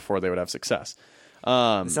error before they would have success.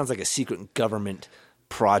 It sounds like a secret government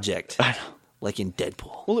project. I know. Like in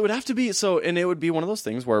Deadpool. Well, it would have to be and it would be one of those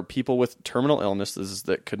things where people with terminal illnesses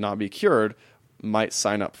that could not be cured might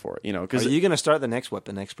sign up for it, Are you going to start the next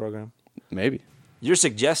Weapon X program? Maybe. You're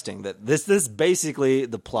suggesting that this is basically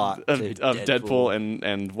the plot of Deadpool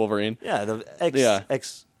and Wolverine. Yeah, the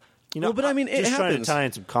X. But I mean, it just happens. Trying to tie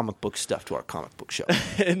in some comic book stuff to our comic book show.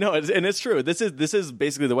 No, and it's true. This is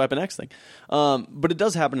basically the Weapon X thing. But it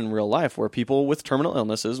does happen in real life where people with terminal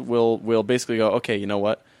illnesses will basically go, okay, you know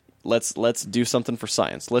what? Let's do something for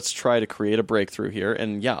science. Let's try to create a breakthrough here.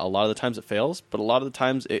 And yeah, a lot of the times it fails, but a lot of the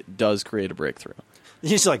times it does create a breakthrough. You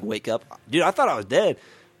just like wake up, dude. I thought I was dead.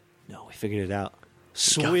 No, we figured it out.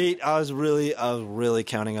 Sweet. I was really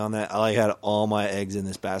counting on that. I had all my eggs in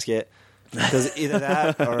this basket. Because either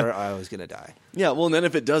that or I was going to die. Yeah, well, and then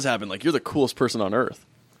if it does happen, like, you're the coolest person on Earth,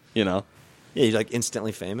 Yeah, you're, like,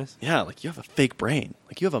 instantly famous. Yeah, like, you have a fake brain.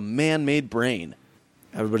 Like, you have a man-made brain.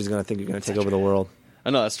 Everybody's going to think you're going to take over the world.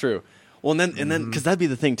 I know, that's true. Well, and then, because that'd be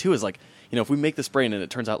the thing, too, is, like, if we make this brain and it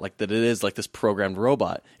turns out, like, that it is, like, this programmed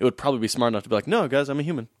robot, it would probably be smart enough to be like, no, guys, I'm a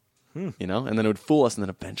human. And then it would fool us, and then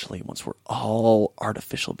eventually, once we're all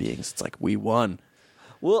artificial beings, it's like, we won.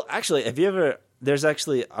 Well, actually, have you ever... There's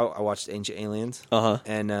actually, I watched Ancient Aliens,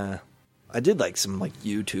 and I did like some like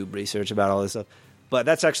YouTube research about all this stuff. But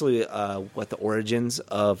that's actually what the origins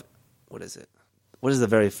of, what is it? What is the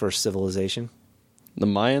very first civilization? The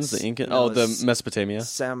Mayans, the Incans? The Mesopotamia.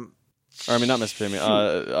 Not Mesopotamia.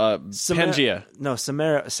 Pangea. No,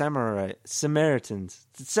 Samaritans.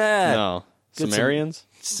 No, Sumerians?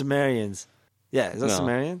 Sumerians. Yeah, is that No.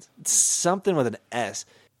 Sumerians? It's something with an S.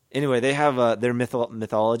 Anyway, they have their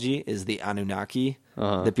mythology is the Anunnaki,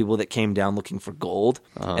 the people that came down looking for gold,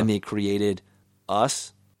 and they created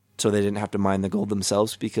us so they didn't have to mine the gold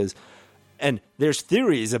themselves. And there's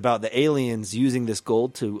theories about the aliens using this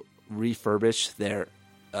gold to refurbish their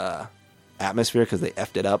atmosphere because they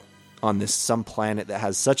effed it up on some planet that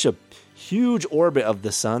has such a huge orbit of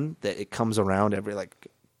the sun that it comes around every like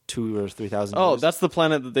 2,000 or 3,000 years. Oh, that's the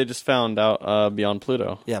planet that they just found out beyond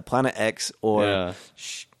Pluto. Yeah, Planet X or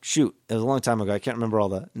shoot, it was a long time ago. I can't remember all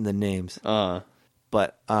the names.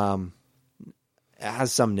 But it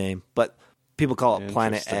has some name. But people call it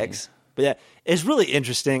Planet X. But yeah, it's really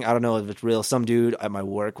interesting. I don't know if it's real. Some dude at my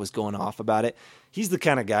work was going off about it. He's the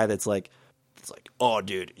kind of guy that's like, oh,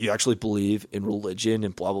 dude, you actually believe in religion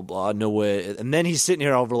and blah, blah, blah. No way. And then he's sitting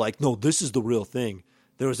here over like, no, this is the real thing.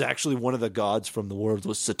 There was actually one of the gods from the world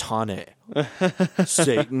was Satane,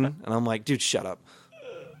 Satan. And I'm like, dude, shut up.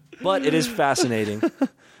 But it is fascinating.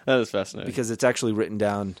 That is fascinating. Because it's actually written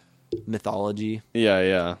down mythology.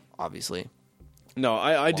 Yeah. Obviously. No,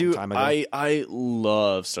 I do. I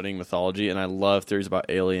love studying mythology, and I love theories about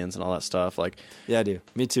aliens and all that stuff. Like, yeah, I do.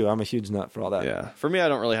 Me too. I'm a huge nut for all that. Yeah. For me, I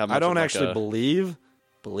don't really have much I don't actually believe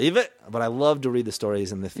it, but I love to read the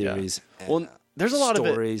stories and the theories. Yeah. Well, there's a lot of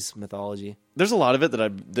it. Stories, mythology. There's a lot of it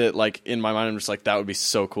that like in my mind I'm just like, that would be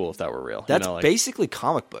so cool if that were real. That's basically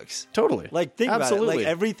comic books. Totally. Like think about it. Like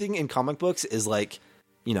everything in comic books is like,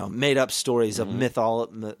 made up stories of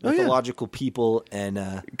mythological people and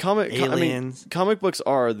aliens. Comic books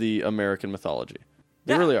are the American mythology.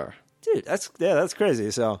 They really are. Dude, that's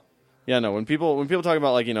crazy. So yeah, no, when people talk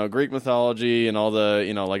about like, Greek mythology and all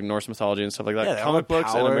the, like Norse mythology and stuff like that, comic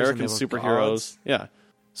books and American superheroes. Yeah.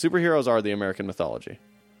 Superheroes are the American mythology.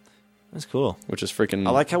 That's cool. Which is freaking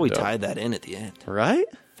I like how we dope. tied that in at the end. Right?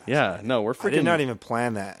 Yeah. No, we're freaking... I did not even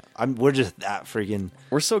plan that. We're just that freaking...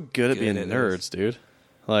 We're so good at being nerds, dude.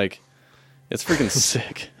 Like, it's freaking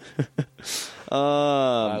sick.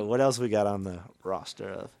 What else we got on the roster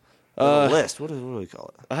of? A list. What do we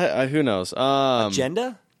call it? Who knows?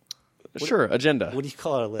 Agenda? Sure, agenda. What do you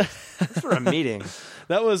call it? A list? It's for a meeting.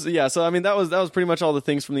 That was So I mean, that was pretty much all the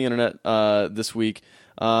things from the internet this week.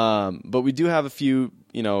 But we do have a few,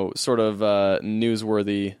 sort of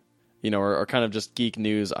newsworthy, or kind of just geek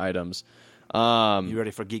news items. You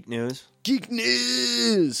ready for geek news? Geek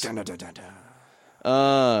news. Dun, dun, dun, dun,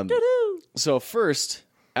 dun. So first,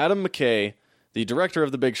 Adam McKay, the director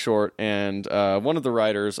of The Big Short and one of the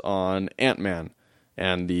writers on Ant-Man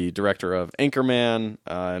and the director of Anchorman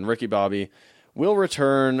and Ricky Bobby, will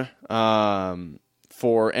return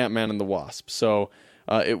for Ant-Man and the Wasp. So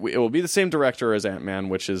it will be the same director as Ant-Man,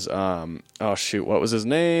 which is, what was his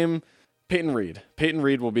name? Peyton Reed. Peyton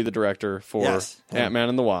Reed will be the director for Ant-Man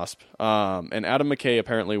and the Wasp. And Adam McKay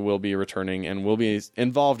apparently will be returning and will be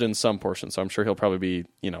involved in some portion. So I'm sure he'll probably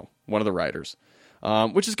be, one of the writers.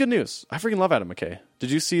 Which is good news. I freaking love Adam McKay. Did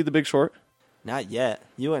you see The Big Short? Not yet.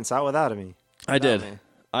 You went and saw it without me. I did.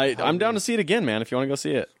 I'm down to see it again, man, if you want to go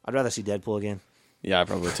see it. I'd rather see Deadpool again. Yeah, I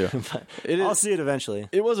probably too. I'll see it eventually.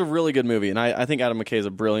 It was a really good movie, and I think Adam McKay is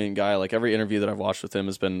a brilliant guy. Like, every interview that I've watched with him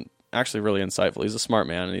has been actually really insightful. He's a smart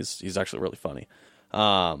man, and he's actually really funny.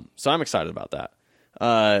 So I'm excited about that.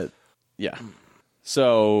 Yeah.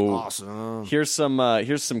 So awesome. Here's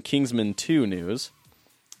some Kingsman 2 news.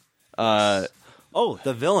 The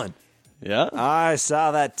villain. Yeah, I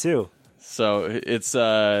saw that too. So it's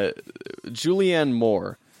Julianne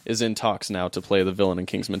Moore is in talks now to play the villain in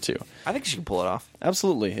Kingsman 2. I think she can pull it off.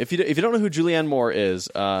 Absolutely. If you don't know who Julianne Moore is,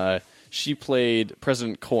 she played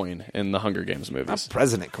President Coin in the Hunger Games movies. Not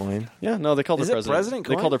President Coin. Yeah, no, they called her President. President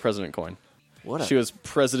Coin? They called her President Coin. She was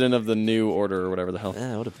president of the New Order or whatever the hell.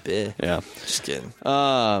 Yeah, what a bit. Yeah, just kidding.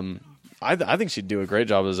 I think she'd do a great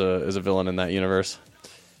job as a villain in that universe.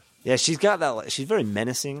 Yeah, she's got that. She's very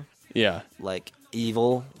menacing. Yeah, like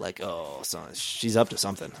evil. Like she's up to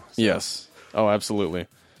something. So. Yes. Oh, absolutely.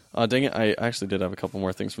 Dang it! I actually did have a couple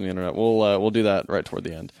more things from the internet. We'll do that right toward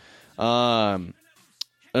the end.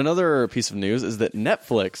 Another piece of news is that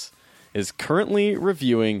Netflix is currently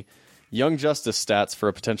reviewing Young Justice stats for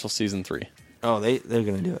a potential season 3. Oh, they're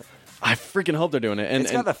going to do it. I freaking hope they're doing it. And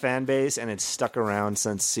it's got the fan base, and it's stuck around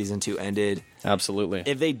since season 2 ended. Absolutely.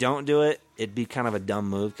 If they don't do it, it'd be kind of a dumb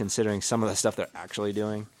move considering some of the stuff they're actually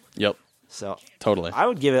doing. Yep. So totally, I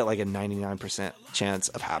would give it like a 99% chance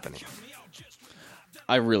of happening.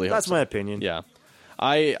 I really hope that's so. My opinion. Yeah,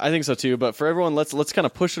 I think so too. But for everyone, let's kind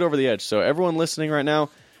of push it over the edge. So everyone listening right now,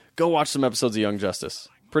 go watch some episodes of Young Justice.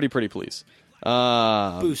 Pretty please.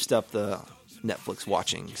 Boost up the Netflix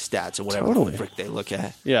watching stats or whatever the frick they look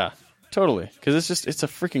at. Yeah, totally. Because it's a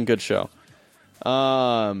freaking good show.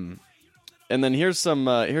 And then here's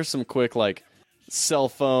some quick like cell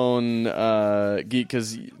phone geek,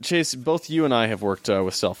 because Chase, both you and I have worked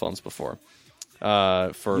with cell phones before. You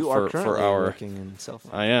are currently our working in cell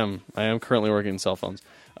phones. I am currently working in cell phones.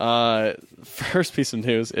 First piece of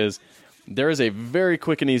news is there is a very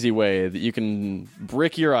quick and easy way that you can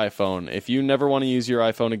brick your iPhone. If you never want to use your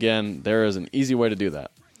iPhone again, there is an easy way to do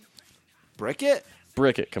that. Brick it?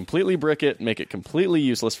 Brick it. Completely brick it. Make it completely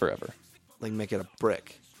useless forever. Like make it a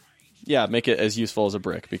brick? Yeah, make it as useful as a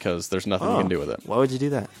brick because there's nothing you can do with it. Why would you do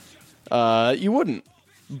that? You wouldn't.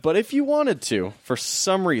 But if you wanted to, for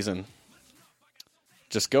some reason,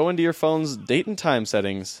 just go into your phone's date and time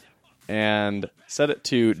settings and set it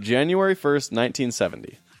to January 1st,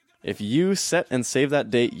 1970. If you set and save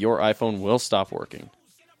that date, your iPhone will stop working.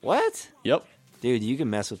 What? Yep. Dude, you can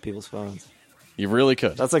mess with people's phones. You really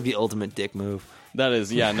could. That's like the ultimate dick move. That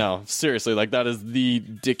is, yeah, no. Seriously, like that is the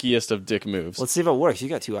dickiest of dick moves. Let's see if it works. You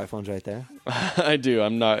got 2 iPhones right there. I do.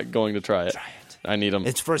 I'm not going to try it. Try it. I need them.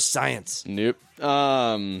 It's for science. Nope.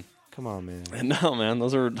 Come on, man. No, man.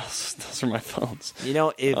 Those are my phones. You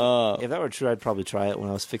know, if that were true, I'd probably try it when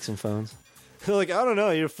I was fixing phones. They're like, I don't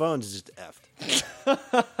know, your phone's just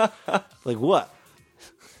effed. Like, what?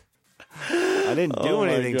 I didn't do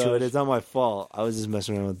anything to it. It's not my fault. I was just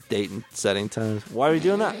messing around with date and setting times. Why are we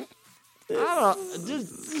doing that? I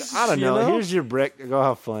don't know. Here's your brick. Go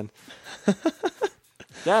have fun.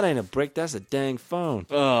 That ain't a brick. That's a dang phone.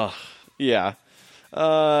 Yeah.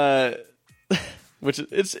 Which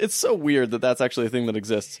it's so weird that that's actually a thing that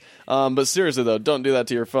exists. But seriously though, don't do that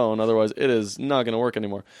to your phone. Otherwise, it is not going to work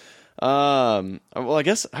anymore. Well, I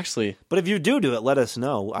guess actually, but if you do it, let us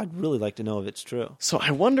know. I'd really like to know if it's true. So I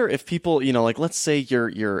wonder if people, like, let's say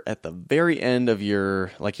you're at the very end of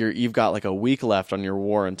you've got like a week left on your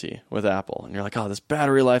warranty with Apple, and you're like, oh, this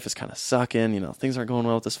battery life is kind of sucking. Things aren't going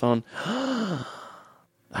well with this phone.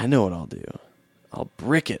 I know what I'll do. I'll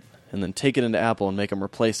brick it and then take it into Apple and make them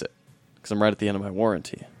replace it because I'm right at the end of my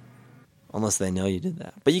warranty. Unless they know you did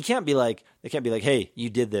that. But you can't be like, they can't be like, hey, you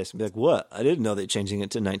did this. And be like, what? I didn't know that changing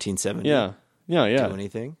it to 1970 Yeah. do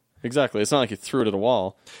anything. Exactly. It's not like you threw it at a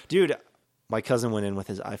wall. Dude, my cousin went in with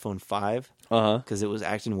his iPhone 5 because it was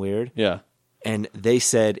acting weird. Yeah. And they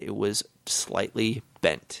said it was slightly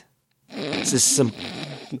bent. This is some.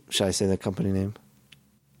 Should I say the company name?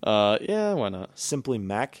 Yeah, why not? Simply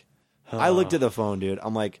Mac. I looked at the phone, dude.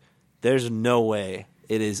 I'm like, there's no way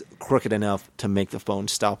it is crooked enough to make the phone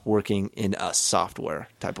stop working in a software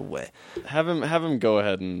type of way. Have him go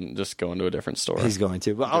ahead and just go into a different store. He's going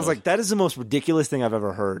to. But I was like, that is the most ridiculous thing I've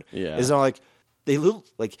ever heard. Yeah. Is like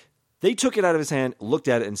they took it out of his hand, looked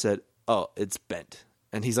at it, and said, "Oh, it's bent."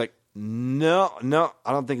 And he's like, "No,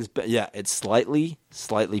 I don't think it's bent. Yeah, it's slightly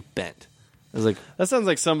bent." I was like, that sounds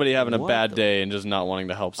like somebody having a What bad the- day and just not wanting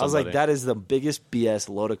to help I was somebody. like, that is the biggest BS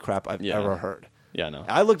load of crap I've ever heard. Yeah, no.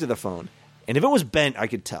 I looked at the phone, and if it was bent, I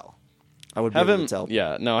could tell. I would be Have able him. to tell.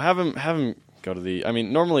 Yeah, no. Have him go to the. I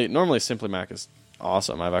mean, normally Simply Mac is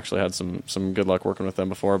awesome. I've actually had some good luck working with them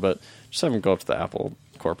before, but just have him go up to the Apple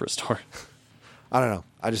corporate store. I don't know.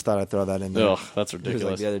 I just thought I'd throw that in there. Ugh, that's It was ridiculous.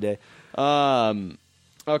 like the other day.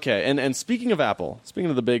 Okay, and speaking of Apple, speaking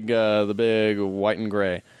of the big white and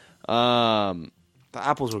gray, The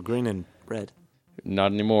apples were green and red.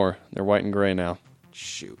 not anymore. They're white and gray now.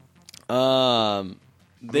 Shoot.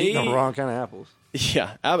 They Eating the wrong kind of apples.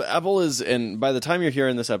 Yeah, Apple is, and by the time you're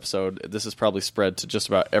hearing this episode, this is probably spread to just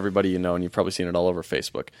about everybody you know, and you've probably seen it all over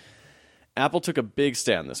Facebook. Apple took a big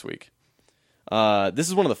stand this week. This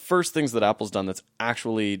is one of the first things that Apple's done that's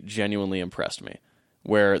actually genuinely impressed me,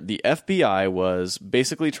 where the FBI was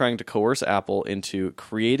basically trying to coerce Apple into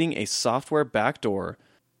creating a software backdoor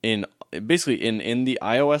in the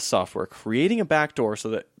iOS software, creating a backdoor so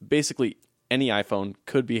that basically any iPhone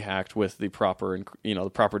could be hacked with the proper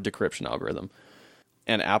decryption algorithm.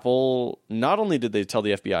 And Apple, not only did they tell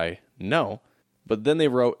the FBI no, but then they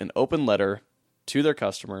wrote an open letter to their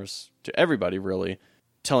customers, to everybody really,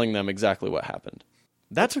 telling them exactly what happened.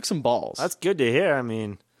 That took some balls. That's good to hear. I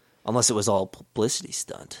mean, unless it was all publicity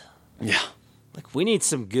stunt. Yeah, Like, we need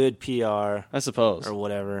some good PR I suppose. or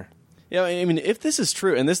whatever. Yeah, I mean, if this is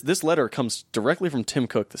true, and this letter comes directly from Tim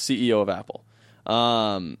Cook, the CEO of Apple,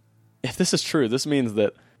 if this is true, this means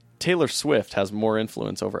that Taylor Swift has more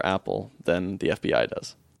influence over Apple than the FBI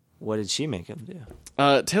does. What did she make him do?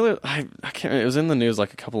 Taylor, I can't. It was in the news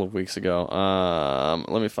like a couple of weeks ago.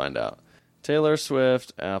 Let me find out. Taylor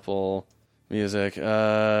Swift, Apple Music.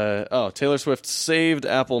 Taylor Swift saved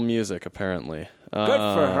Apple Music. Apparently, Good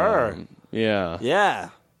for her. Yeah. Yeah.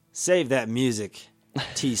 Save that music,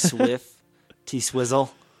 T Swift, T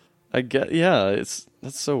Swizzle. I get. Yeah,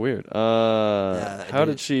 that's so weird. How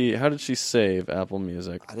did she save Apple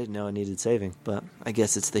Music? I didn't know it needed saving, but I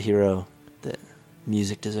guess it's the hero that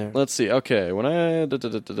music deserves. Let's see. Okay, when I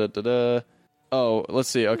let's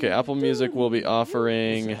see. Okay, Apple Music will be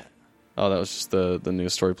offering. Oh, that was just the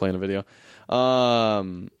news story playing a video.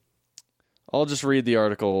 I'll just read the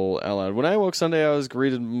article out loud. When I woke Sunday, I was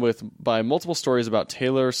greeted by multiple stories about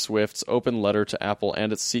Taylor Swift's open letter to Apple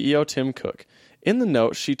and its CEO, Tim Cook. In the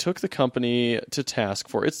note, she took the company to task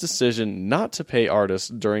for its decision not to pay artists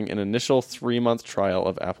during an initial 3-month trial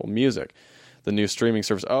of Apple Music, the new streaming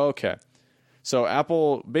service. Oh, okay. So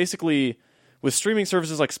Apple, basically, with streaming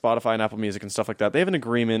services like Spotify and Apple Music and stuff like that, they have an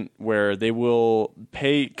agreement where they will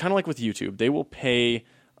pay, kind of like with YouTube, they will pay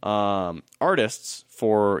artists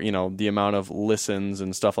for, the amount of listens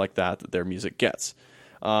and stuff like that their music gets.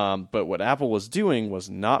 But what Apple was doing was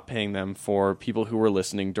not paying them for people who were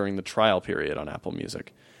listening during the trial period on Apple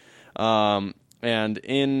Music. And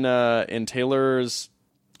in Taylor's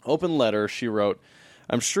open letter, she wrote,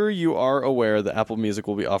 "I'm sure you are aware that Apple Music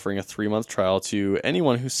will be offering a 3-month trial to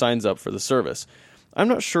anyone who signs up for the service. I'm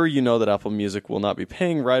not sure you know that Apple Music will not be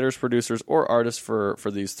paying writers, producers, or artists for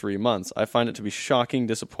these 3 months. I find it to be shocking,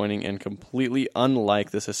 disappointing, and completely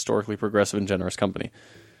unlike this historically progressive and generous company."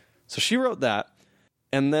 So she wrote that,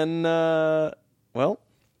 and then,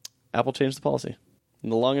 Apple changed the policy. And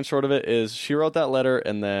the long and short of it is she wrote that letter,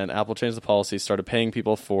 and then Apple changed the policy, started paying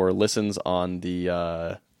people for listens on the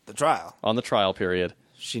trial. On the trial period.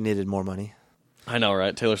 She needed more money. I know,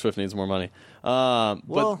 right? Taylor Swift needs more money.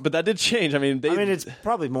 But that did change. I mean, it's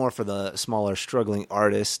probably more for the smaller, struggling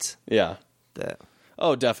artists. Yeah. That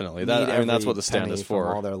definitely. That's what the stand is for.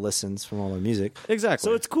 From all their listens, from all their music. Exactly.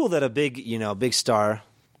 So it's cool that a big star.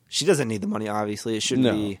 She doesn't need the money. Obviously, it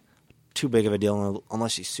shouldn't be too big of a deal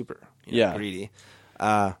unless she's super greedy.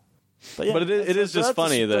 But it is just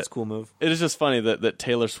funny that's a cool move. It is just funny that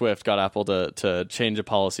Taylor Swift got Apple to change a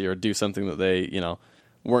policy or do something that they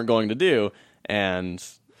weren't going to do, and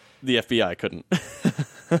the FBI couldn't.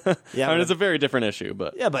 Yeah, I mean, it's a very different issue,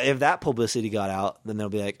 but yeah, but if that publicity got out, then they'll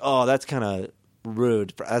be like, oh, that's kind of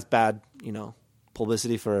rude. That's bad,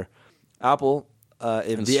 publicity for Apple.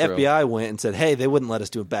 If That's the true. FBI went and said, hey, they wouldn't let us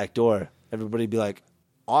do a backdoor, everybody'd be like,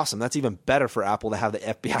 awesome. That's even better for Apple to have the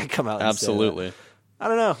FBI come out and say that. absolutely. I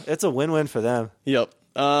don't know. It's a win-win for them. Yep.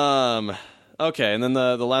 Okay, and then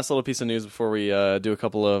the last little piece of news before we do a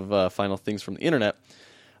couple of final things from the internet.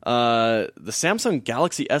 The Samsung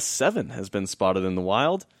Galaxy S7 has been spotted in the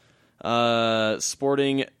wild,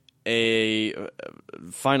 sporting a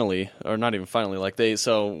finally, or not even finally,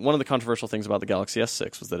 so one of the controversial things about the Galaxy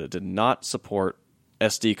S6 was that it did not support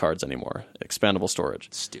SD cards anymore, expandable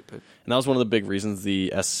storage. Stupid. And that was one of the big reasons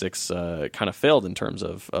the S6 kind of failed in terms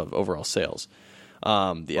of overall sales. The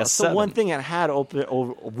S7, So one thing that had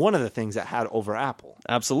one of the things that had over Apple.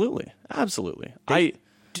 absolutely.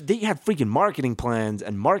 They had freaking marketing plans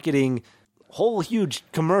and whole huge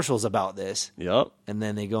commercials about this. Yep. And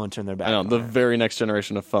then they go and turn their back I know, on the it. very next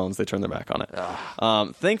generation of phones, they turn their back on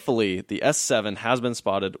it. Thankfully, the S7 has been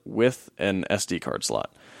spotted with an SD card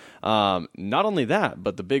slot. Not only that,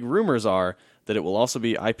 but the big rumors are that it will also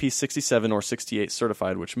be IP67 or 68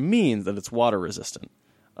 certified, which means that it's water resistant.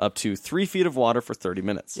 Up to 3 feet of water for 30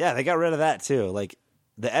 minutes. Yeah, they got rid of that too. Like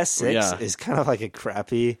the S6 Yeah. is kind of like a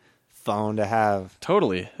crappy phone to have.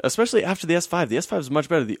 Totally. Especially after the S5. The S5 is much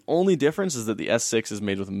better. The only difference is that the S6 is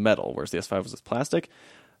made with metal, whereas the S5 was with plastic.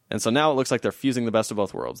 And so now it looks like they're fusing the best of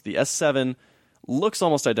both worlds. The S7 looks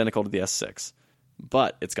almost identical to the S6,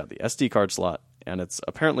 but it's got the SD card slot, and it's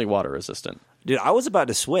apparently water resistant. Dude, I was about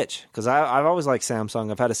to switch because I've always liked Samsung.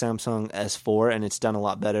 I've had a Samsung S4, and it's done a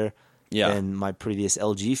lot better than my previous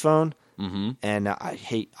LG phone. Mm-hmm. And I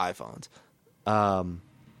hate iPhones.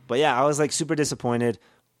 But yeah, I was like super disappointed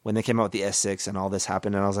when they came out with the S6 and all this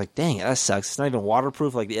happened, and I was like, dang it, that sucks. It's not even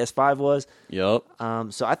waterproof like the S5 was. Yep.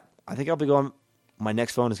 So I think I'll be going. My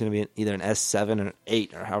next phone is going to be either an S7 or an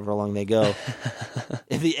 8 or however long they go.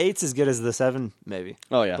 If the 8's as good as the 7, maybe.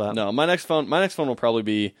 Oh yeah. But, no, my next phone will probably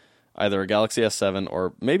be either a Galaxy S7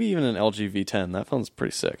 or maybe even an LG V10. That phone's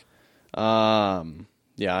pretty sick.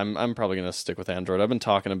 Yeah, I'm probably going to stick with Android. I've been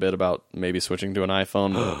talking a bit about maybe switching to an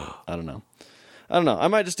iPhone. But I don't know. I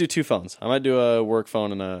might just do 2 phones. I might do a work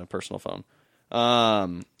phone and a personal phone.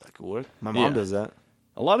 That could work. My mom does that.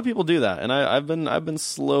 A lot of people do that, and I've been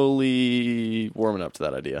slowly warming up to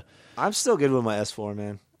that idea. I'm still good with my S4,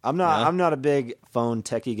 man. I'm not a big phone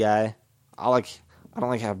techie guy. I don't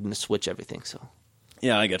like having to switch everything, so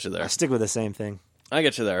Yeah, I get you there. I stick with the same thing. I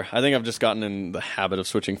get you there. I think I've just gotten in the habit of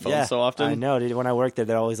switching phones so often. I know, dude. When I worked there,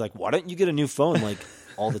 they're always like, "Why don't you get a new phone like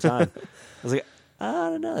all the time?" I was like, "I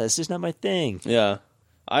don't know. That's just not my thing." Yeah.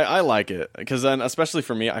 I like it because then, especially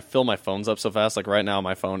for me, I fill my phones up so fast. Like right now,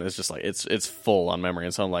 my phone is just like it's full on memory,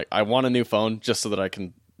 and so I'm like, I want a new phone just so that I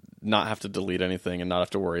can not have to delete anything and not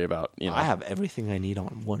have to worry about. I have everything I need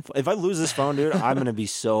on one phone. If I lose this phone, dude, I'm gonna be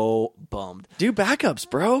so bummed. Do backups,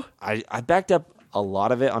 bro. I backed up a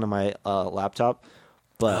lot of it onto my laptop,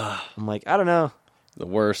 but I'm like, I don't know. The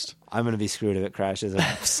worst. I'm gonna be screwed if it crashes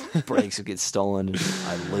and breaks or gets stolen and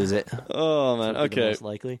I lose it. Oh man. Okay. Most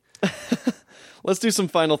likely. Let's do some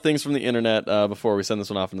final things from the internet before we send this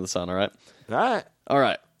one off into the sun. All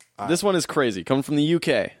right. This one is crazy. Coming from the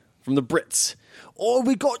UK, from the Brits. Oh,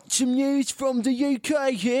 we got some news from the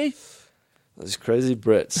UK here. Those crazy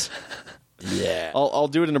Brits. Yeah. I'll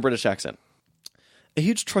do it in a British accent. A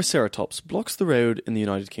huge triceratops blocks the road in the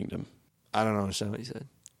United Kingdom. I don't understand what you said.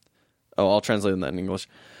 Oh, I'll translate that in English.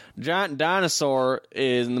 Giant dinosaur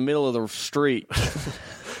is in the middle of the street.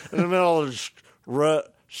 In the middle of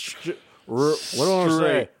what do I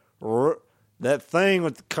say? That thing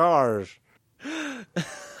with the cars.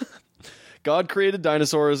 God created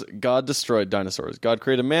dinosaurs. God destroyed dinosaurs. God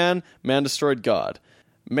created man. Man destroyed God.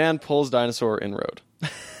 Man pulls dinosaur in road.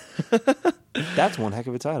 That's one heck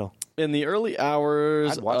of a title. In the early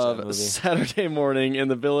hours I'd watch that of movie. Saturday morning in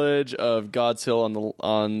the village of God's Hill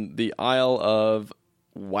on the Isle of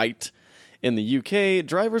Wight in the UK,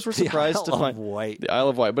 drivers were surprised to find the Isle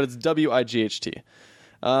of Wight, but it's Wight.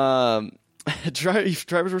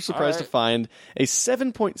 Drivers were surprised to find a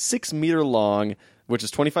 7.6 meter long, which is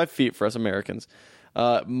 25 feet for us Americans,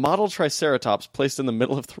 model triceratops placed in the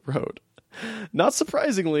middle of the road. Not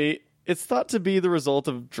surprisingly, it's thought to be the result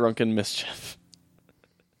of drunken mischief.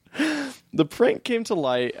 The prank came to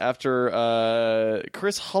light after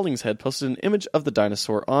Chris Hollingshead posted an image of the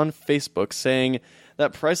dinosaur on Facebook saying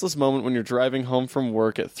that priceless moment when you're driving home from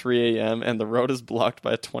work at 3 a.m. and the road is blocked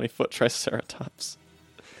by a 20-foot triceratops.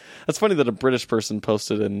 That's funny that a British person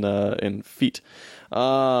posted in feet.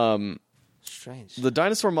 Strange. The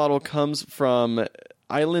dinosaur model comes from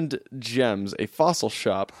Island Gems, a fossil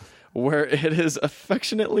shop, where it is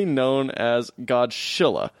affectionately known as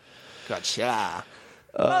Godzilla. Gotcha.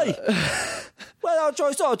 Hey, where our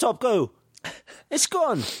Triceratops go? It's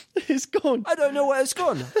gone. He's gone. I don't know where it's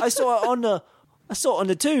gone. I saw it on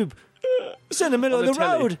the tube. It's in the middle of the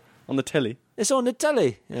road. On the telly. It's on the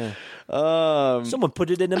telly. Yeah. Someone put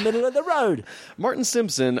it in the middle of the road. Martin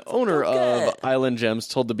Simpson, owner of Island Gems,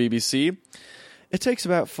 told the BBC, "It takes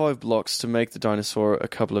about 5 blocks to make the dinosaur a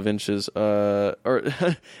couple of inches.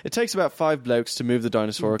 It takes about 5 blokes to move the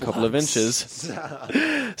dinosaur a couple of inches.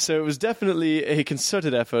 So it was definitely a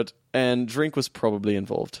concerted effort, and drink was probably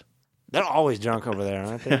involved." They're always drunk over there,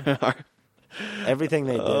 aren't they? Everything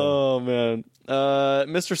they do. Oh, man.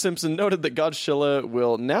 Mr. Simpson noted that Godzilla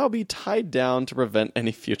will now be tied down to prevent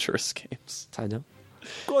any future escapes. Tied down?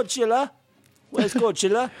 Godzilla? Where's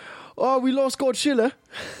Godzilla? Oh, we lost Godzilla.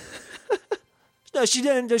 No, she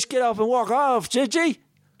didn't just get up and walk off, did she?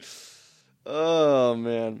 Oh,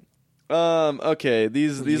 man. Okay,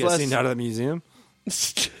 these last seen out of the museum.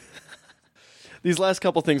 These last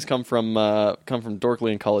couple things come from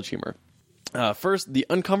dorkly and college humor. First, the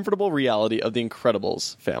uncomfortable reality of the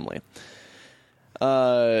Incredibles family.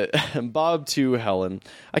 Bob to Helen.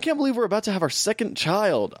 "I can't believe we're about to have our second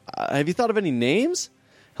child. Have you thought of any names?"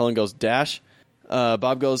 Helen goes, "Dash."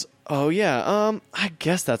 Bob goes, "Oh yeah, I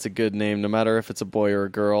guess that's a good name, no matter if it's a boy or a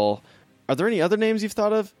girl. Are there any other names you've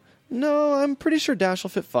thought of?" "No, I'm pretty sure Dash will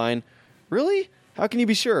fit fine." "Really? How can you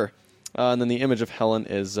be sure?" And then the image of Helen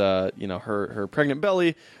is, her pregnant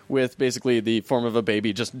belly with basically the form of a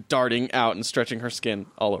baby just darting out and stretching her skin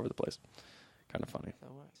all over the place. Kind of funny.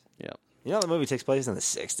 Yeah. You know the movie takes place in the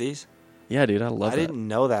 60s? Yeah, dude, I love I that. didn't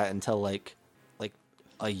know that until like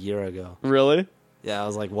a year ago. Really? Yeah, I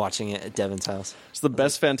was like watching it at Devin's house. It's the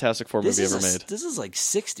best Fantastic Four movie ever made. This is like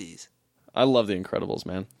 60s. I love The Incredibles,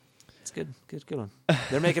 man. It's good one.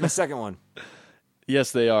 They're making a second one.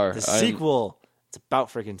 Yes, they are. The sequel. It's about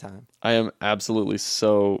freaking time. I am absolutely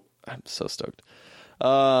I'm so stoked.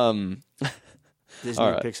 Disney,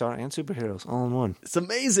 right. Pixar, and superheroes all in one. It's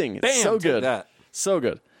amazing. Bam, it's so good. That. So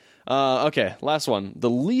good. Okay, last one. The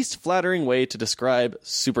least flattering way to describe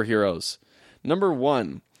superheroes. Number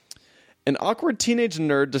 1. An awkward teenage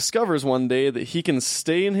nerd discovers one day that he can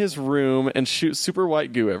stay in his room and shoot super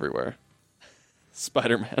white goo everywhere.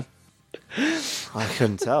 Spider-Man. I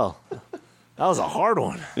couldn't tell. That was a hard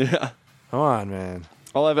one. Yeah. Come on, man.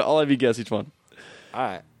 I'll have you guess each one. All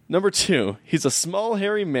right. Number 2. He's a small,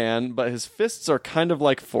 hairy man, but his fists are kind of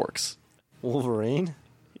like forks. Wolverine?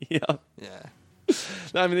 Yeah. Yeah.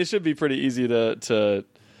 I mean, they should be pretty easy to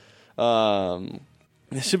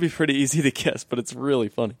it should be pretty easy to guess, but it's really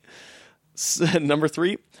funny. Number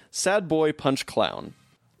 3, sad boy punch clown.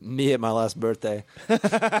 Me at my last birthday. What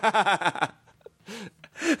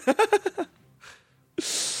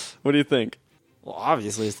do you think? Well,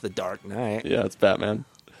 obviously it's The Dark Knight. Yeah, it's Batman.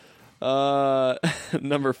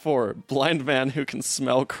 Number 4, blind man who can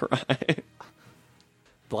smell crime.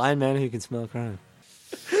 Blind man who can smell crime.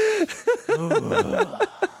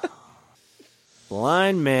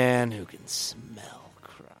 Blind man who can smell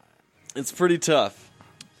crime. It's pretty tough.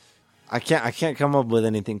 I can't come up with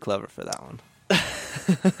anything clever for that one.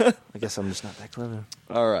 I guess I'm just not that clever.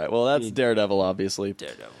 All right. Well, that's Daredevil, obviously.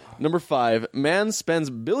 Daredevil. Number 5, man spends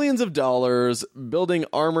billions of dollars building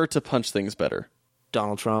armor to punch things better.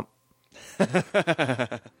 Donald Trump.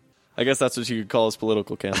 I guess that's what you could call his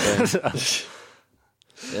political campaign.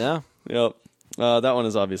 Yeah. Yep. That one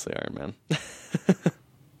is obviously Iron Man.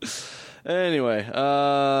 Anyway,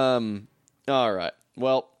 all right.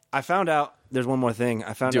 Well, I found out there's one more thing.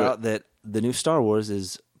 I found out that the new Star Wars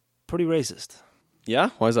is pretty racist. Yeah?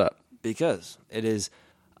 Why is that? Because it is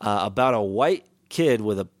about a white kid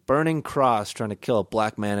with a burning cross trying to kill a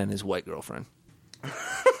black man and his white girlfriend.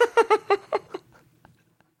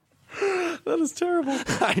 That is terrible.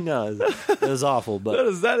 I know. It was awful,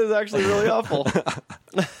 but that is actually really awful.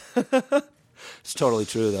 It's totally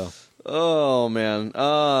true, though. Oh, man.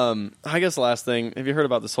 I guess the last thing, have you heard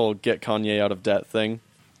about this whole get Kanye out of debt thing?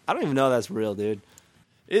 I don't even know that's real, dude.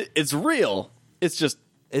 It's real. It's just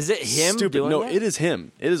Is it him stupid. doing No, that? it is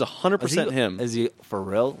him. It is 100% him. Is he for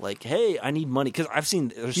real? Like, hey, I need money. Because I've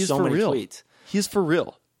seen there's so many tweets. He's for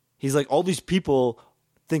real. He's like, all these people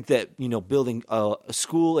think that, building a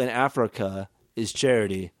school in Africa is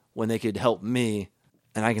charity when they could help me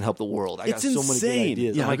and I can help the world. I got so many good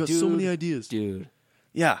ideas. Yeah, I'm like, I got so many ideas. Dude.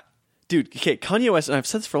 Yeah. Dude, okay, Kanye West, and I've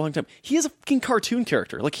said this for a long time, he is a fucking cartoon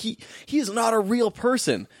character. Like, he is not a real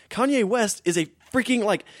person. Kanye West is a freaking,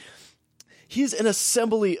 like, he's an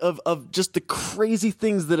assembly of just the crazy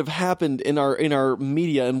things that have happened in our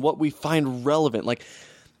media and what we find relevant. Like,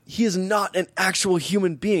 he is not an actual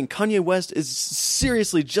human being. Kanye West is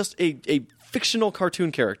seriously just a fictional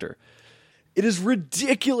cartoon character. It is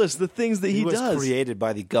ridiculous the things that he was does. Created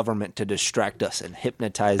by the government to distract us and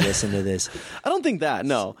hypnotize us into this. I don't think that.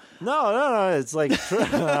 No. No. It's like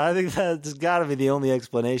I think that's got to be the only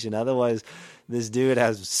explanation. Otherwise, this dude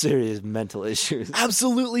has serious mental issues.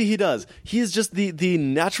 Absolutely, he does. He is just the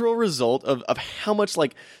natural result of how much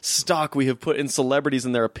like stock we have put in celebrities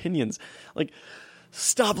and their opinions. Like,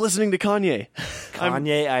 stop listening to Kanye.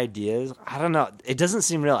 Kanye ideas. I don't know. It doesn't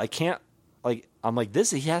seem real. I can't. Like, I'm like, this,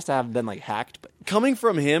 he has to have been, like, hacked. But coming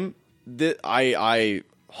from him, I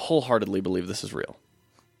wholeheartedly believe this is real.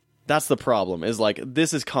 That's the problem, is, like,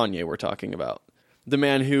 this is Kanye we're talking about. The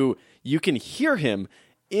man who, you can hear him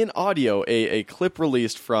in audio, a clip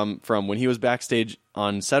released from when he was backstage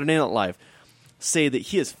on Saturday Night Live, say that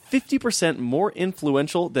he is 50% more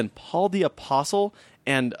influential than Paul the Apostle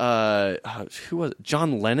and, who was it?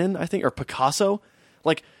 John Lennon, I think, or Picasso.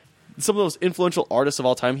 Like, some of those influential artists of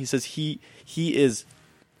all time, he says he is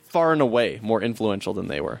far and away more influential than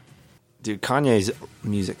they were. dude, Kanye's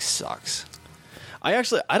music sucks. I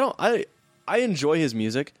enjoy his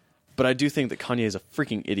music, but I do think that Kanye is a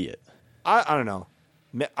freaking idiot. I don't know.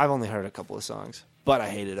 I've only heard a couple of songs, but I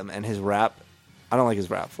hated him. And his rap, I don't like his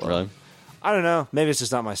rap for Really? him. I don't know. Maybe it's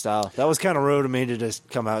just not my style. That was kind of rude of me to just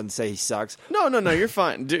come out and say he sucks. No, you're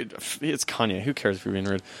fine. Dude, it's Kanye. Who cares if you're being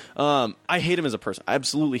rude? I hate him as a person. I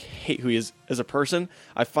absolutely hate who he is as a person.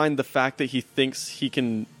 I find the fact that he thinks he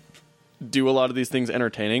can do a lot of these things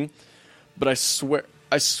entertaining. But I swear,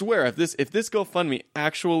 if this GoFundMe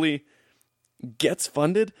actually gets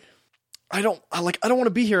funded, I don't want to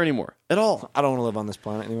be here anymore at all. I don't want to live on this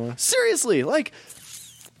planet anymore. Seriously, like,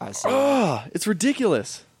 it's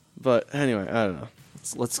ridiculous. But anyway, I don't know.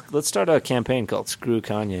 Let's start a campaign called Screw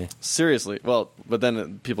Kanye. Seriously. Well, but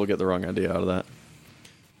then people get the wrong idea out of that.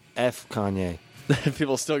 F Kanye.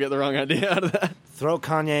 People still get the wrong idea out of that. Throw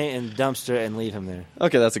Kanye in the dumpster and leave him there.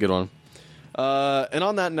 Okay, that's a good one. And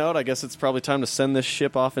on that note, I guess it's probably time to send this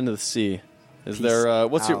ship off into the sea. Is Peace there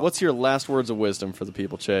out. what's your last words of wisdom for the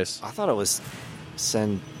people, Chase? I thought it was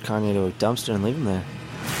send Kanye to a dumpster and leave him there.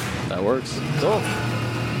 That works. Cool.